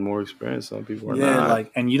experienced, more experienced. Some people are not.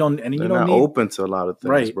 Like, and you don't need open to a lot of things,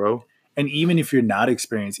 right, bro. And even if you're not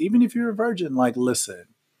experienced, even if you're a virgin, like, listen,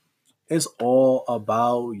 it's all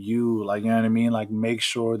about you. Like, you know what I mean? Like, make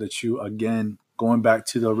sure that you, again, going back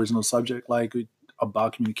to the original subject, like,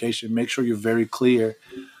 about communication, make sure you're very clear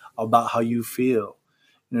about how you feel.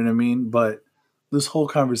 You know what I mean? But this whole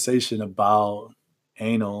conversation about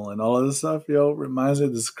anal and all of this stuff, reminds me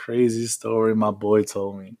of this crazy story my boy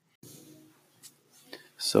told me.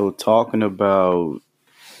 So talking about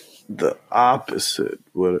the opposite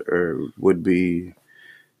would be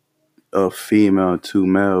a female, two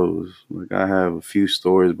males. Like, I have a few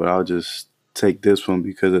stories, but I'll just take this one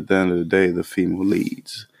because at the end of the day, the female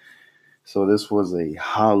leads. So this was a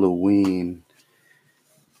Halloween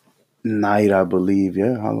night, I believe.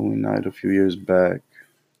 Yeah, Halloween night a few years back.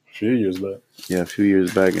 A few years back. Yeah, a few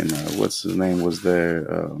years back. And what's his name was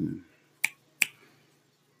there?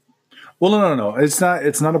 Well, no. It's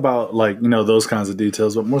not about, like, those kinds of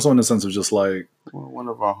details, but more so in the sense of just like, well, one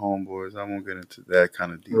of our homeboys. I won't get into that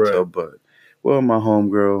kind of detail, right. But my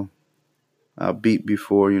homegirl, I beat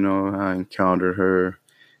before. I encountered her,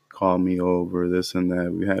 called me over, this and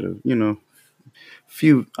that. We had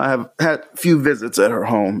I have had a few visits at her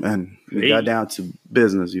home, and we got down to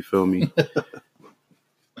business. You feel me?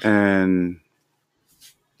 And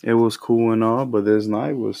it was cool and all, but this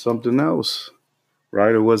night was something else.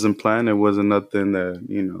 Right, it wasn't planned. It wasn't nothing that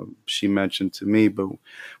she mentioned to me. But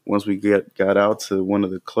once we got out to one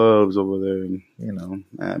of the clubs over there, and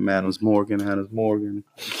at Adams Morgan,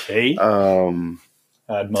 okay,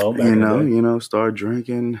 start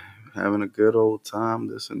drinking, having a good old time,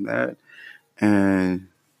 this and that, and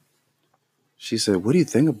she said, "What do you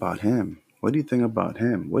think about him? What do you think about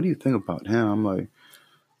him? What do you think about him?" I'm like,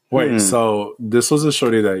 wait, so this was a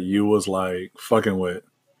shorty that you was like fucking with?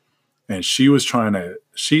 And she was trying to.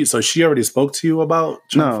 So she already spoke to you about?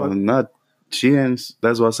 No, not she. And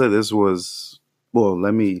that's why I said this was. Well,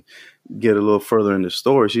 let me get a little further in the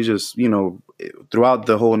story. She just, throughout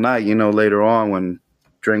the whole night, later on when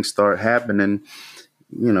drinks start happening,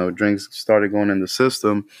 drinks started going in the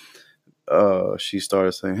system. She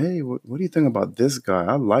started saying, "Hey, what do you think about this guy?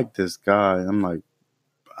 I like this guy." I'm like,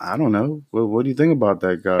 I don't know. Well, what do you think about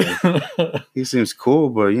that guy? He seems cool,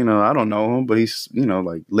 but, I don't know him. But he's,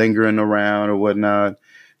 like lingering around or whatnot,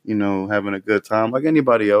 having a good time like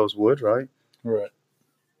anybody else would, right? Right.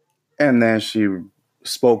 And then she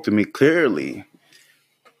spoke to me clearly.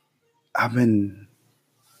 I've been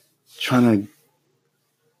trying to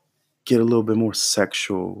get a little bit more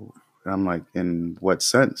sexual. I'm like, in what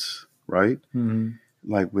sense, right? Mm-hmm.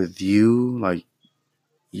 Like with you, like,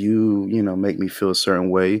 you make me feel a certain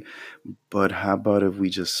way, but how about if we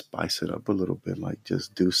just spice it up a little bit, like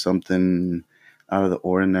just do something out of the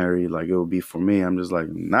ordinary, like it would be for me. I'm just like,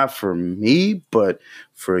 not for me, but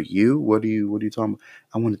for you. What are you talking about?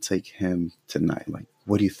 I want to take him tonight. Like,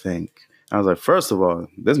 what do you think? I was like, first of all,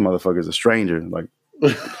 this motherfucker's a stranger. Like,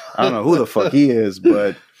 I don't know who the fuck he is,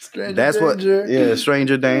 but that's danger.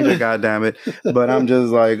 Stranger danger, god damn it. But I'm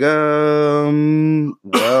just like, well,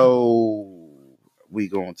 we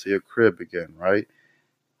going to your crib again, right?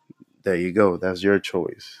 There you go. That's your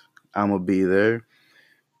choice. I'm going to be there.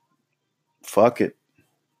 Fuck it.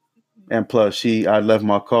 And plus, I left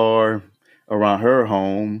my car around her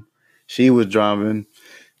home. She was driving.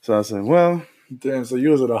 So I said, well. Damn, so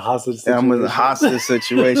you was in a hostage situation. I'm in a hostage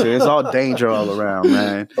situation. It's all danger all around,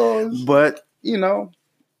 man. But,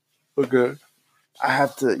 Okay. I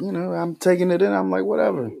have to, I'm taking it in. I'm like,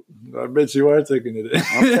 whatever. I bet you are taking it in.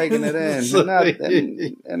 I'm taking it in.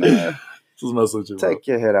 Take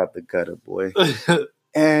your head out the gutter, boy.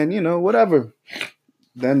 And, whatever.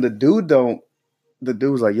 Then the dude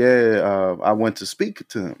was like, yeah, I went to speak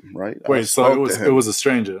to him, right? Wait, so it was a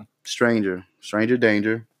stranger? Stranger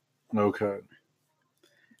danger. Okay.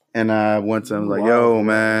 And I went to him like, yo,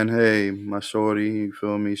 man, hey, my shorty, you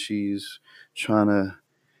feel me? She's trying to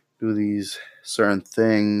do these certain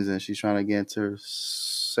things and she's trying to get into her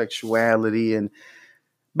sexuality. And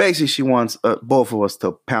basically she wants both of us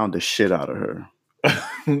to pound the shit out of her.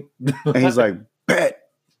 And he's like, bet.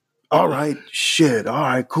 All right, shit. All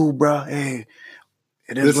right, cool, bro. Hey,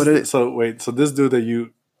 it is what it is. So wait, so this dude that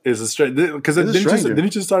you is a stranger? Because didn't you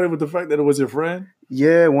just start with the fact that it was your friend?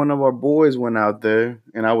 Yeah, one of our boys went out there,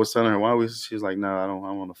 and I was telling her why. She's like, no, I don't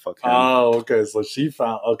want to fuck him. Oh, okay. So she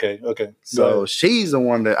found. Okay. So she's the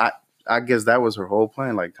one that I guess that was her whole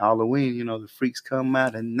plan. Like Halloween, you know, the freaks come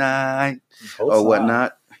out at night or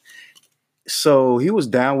whatnot. So he was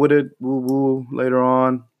down with it. Woo woo. Later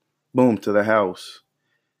on, boom, to the house.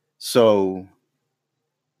 So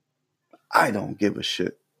I don't give a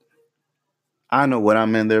shit. I know what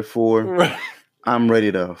I'm in there for. Right. I'm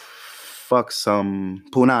ready to fuck some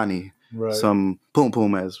punani, some pum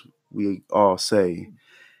pum, as we all say.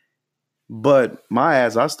 But my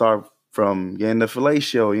ass, I start from getting the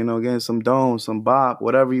fellatio, you know, getting some dome, some bop,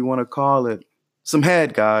 whatever you want to call it, some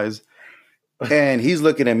head, guys. And he's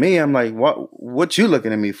looking at me. I'm like, what you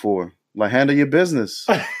looking at me for? Like, handle your business,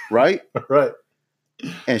 right? Right.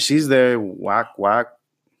 And she's there, whack, whack,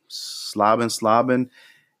 slobbing.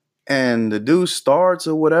 And the dude starts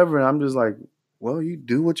or whatever. And I'm just like, well, you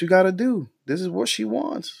do what you got to do. This is what she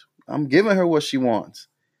wants. I'm giving her what she wants.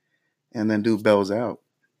 And then dude bells out.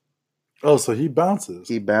 Oh, so he bounces.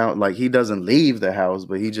 He like he doesn't leave the house,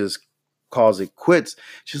 but he just calls it quits.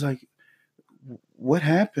 She's like, what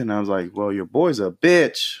happened? I was like, well, your boy's a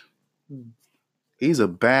bitch. He's a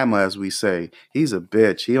bama, as we say. He's a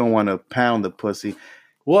bitch. He don't want to pound the pussy.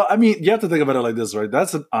 Well, I mean, you have to think about it like this, right?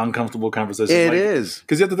 That's an uncomfortable conversation. It is.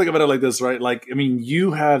 Because you have to think about it like this, right? Like, I mean,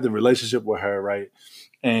 you have the relationship with her, right?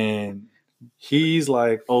 And he's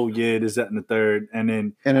like, oh, yeah, this, that, and the third. And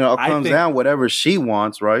then it all comes down whatever she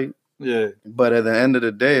wants, right? Yeah. But at the end of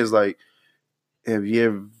the day, it's like, if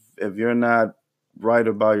you're not right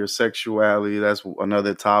about your sexuality, that's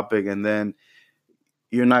another topic. And then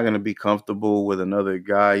you're not going to be comfortable with another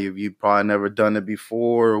guy if you've probably never done it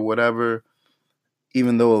before or whatever,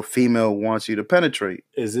 even though a female wants you to penetrate.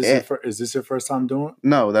 Is this your first time doing it?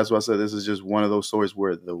 No, that's what I said. This is just one of those stories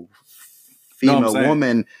where the female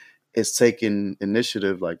woman is taking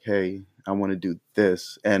initiative, like, hey, I want to do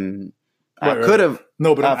this. And I could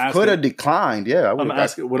have declined. Yeah.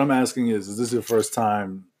 What I'm asking is this your first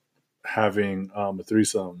time having a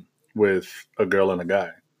threesome with a girl and a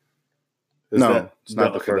guy? It's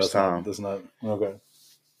not the first time. That's not okay.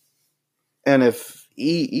 And if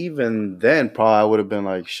even then, probably I would have been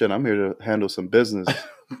like, shit, I'm here to handle some business.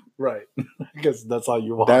 Right. I guess that's how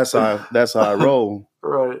you walk. That's how I roll.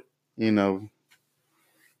 Right. You know.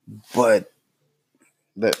 But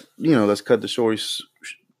that, you know, let's cut the story.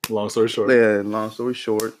 Long story short. Yeah, long story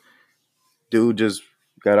short. Dude just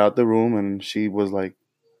got out the room and she was like,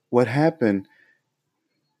 what happened?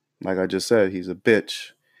 Like I just said, he's a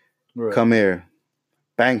bitch. Right. Come here.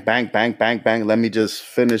 Bang, bang, bang, bang, bang. Let me just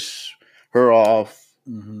finish her off.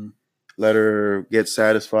 Mm-hmm. Let her get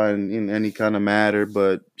satisfied in any kind of matter.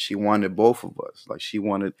 But she wanted both of us. Like she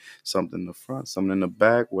wanted something in the front, something in the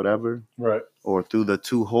back, whatever. Right. Or through the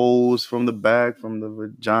two holes from the back, from the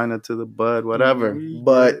vagina to the butt, whatever. Mm-hmm.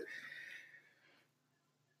 But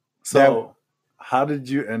so how did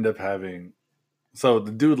you end up having... So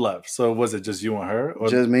the dude left. So was it just you and her? Or...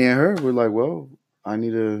 Just me and her. We're like, well, I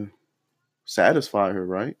need to satisfy her,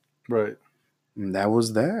 right? Right. And that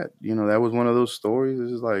was that. You know, that was one of those stories.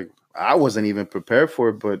 It's just like, I wasn't even prepared for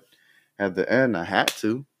it, but at the end, I had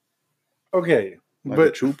to. Okay. Like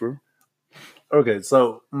a trooper. Okay,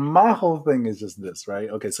 so my whole thing is just this, right?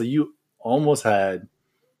 Okay, so you almost had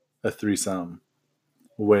a threesome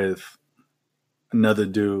with another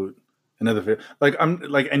dude.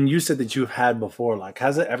 And you said that you've had before. Like,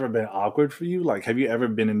 has it ever been awkward for you? Like, have you ever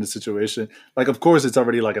been in a situation? Like, of course, it's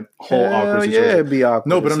already like a whole awkward situation. Yeah, it'd be awkward.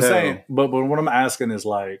 No, but I'm saying, but what I'm asking is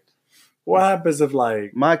like, what happens if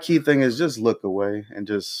like my key thing is just look away and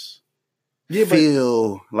just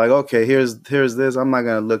feel like, okay, here's this. I'm not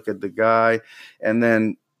gonna look at the guy, and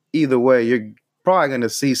then either way, you're probably gonna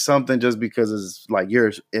see something just because it's like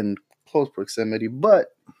you're in close proximity.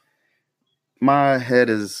 But my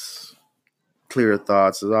head is clear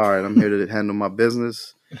thoughts. Is all right. I'm here to handle my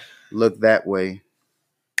business. Look that way,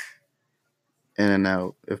 in and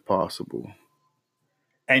out if possible.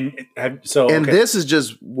 And this is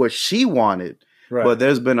just what she wanted. Right. But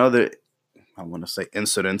there's been other, I want to say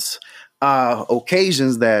incidents,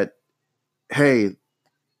 occasions that, hey,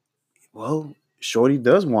 well, shorty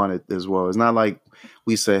does want it as well. It's not like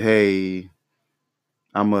we say, hey,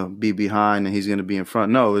 I'm going to be behind and he's going to be in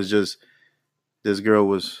front. No, it's just this girl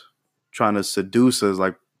was trying to seduce us,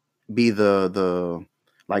 like be the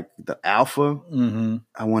alpha. Mm-hmm.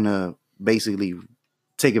 I want to basically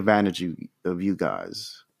take advantage of you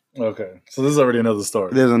guys. Okay, so this is already another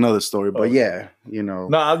story. There's another story, but yeah, you know.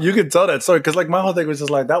 No, you can tell that story because like my whole thing was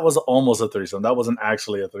just like that was almost a threesome. That wasn't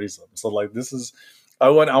actually a threesome. So like this is, I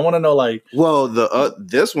want to know like. Well,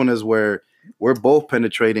 this one is where we're both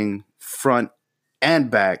penetrating front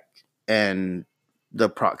and back, and the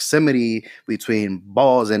proximity between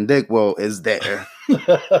balls and dick, well, is there.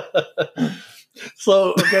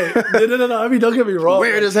 So okay, no. I mean, don't get me wrong.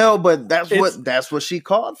 Weird as hell, but that's what she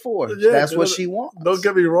called for. Yeah, that's what she wants. Don't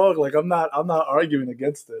get me wrong. Like I'm not arguing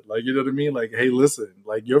against it. Like you know what I mean. Like hey, listen.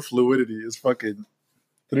 Like your fluidity is fucking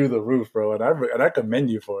through the roof, bro, and I commend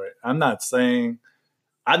you for it. I'm not saying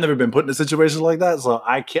I've never been put in a situation like that, so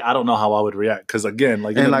I don't know how I would react because again,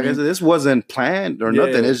 like and like I said, this wasn't planned or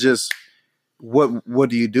nothing. It's just what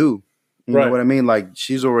do you do? You know what I mean? Like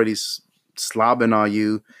she's already slobbing on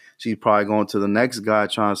you. She's probably going to the next guy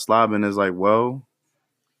trying to slob and is like, well,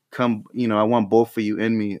 come, you know, I want both of you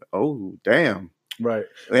in me. Oh, damn. Right.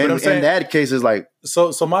 And in that case is like.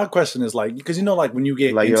 So my question is like, because you know, like when you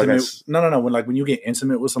get like, intimate, when you get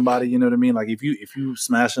intimate with somebody, you know what I mean? Like if you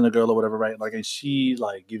smashing a girl or whatever, right? Like, and she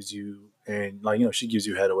like gives you, and like, you know, she gives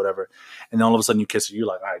you head or whatever. And then all of a sudden you kiss her, you're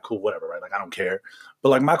like, all right, cool, whatever, right? Like, I don't care. But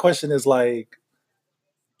like, my question is like,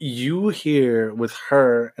 you here with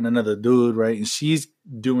her and another dude, right? And she's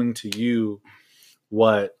doing to you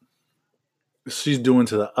what she's doing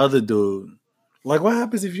to the other dude. Like, what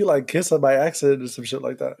happens if you like kiss her by accident or some shit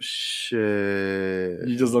like that? Shit.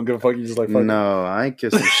 You just don't give a fuck. You just like fuck. No, I ain't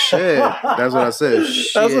kissing shit. That's what I said.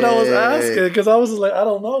 Shit. That's what I was asking because I was just like, I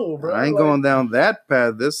don't know, bro. I ain't going down that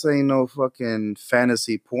path. This ain't no fucking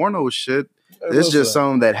fantasy porno shit. This is just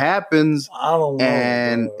something that happens. I don't know,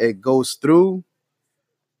 and it goes through.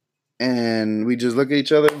 And we just look at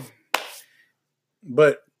each other.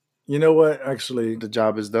 But you know what? Actually, the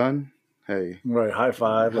job is done. Hey, right? High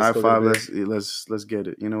five. High five. Let's get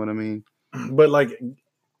it. You know what I mean? But like,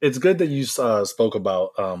 it's good that you spoke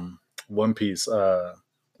about One Piece when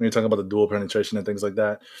you're talking about the dual penetration and things like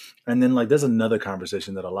that. And then like, there's another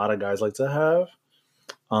conversation that a lot of guys like to have.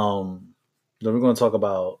 That we're going to talk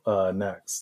about next.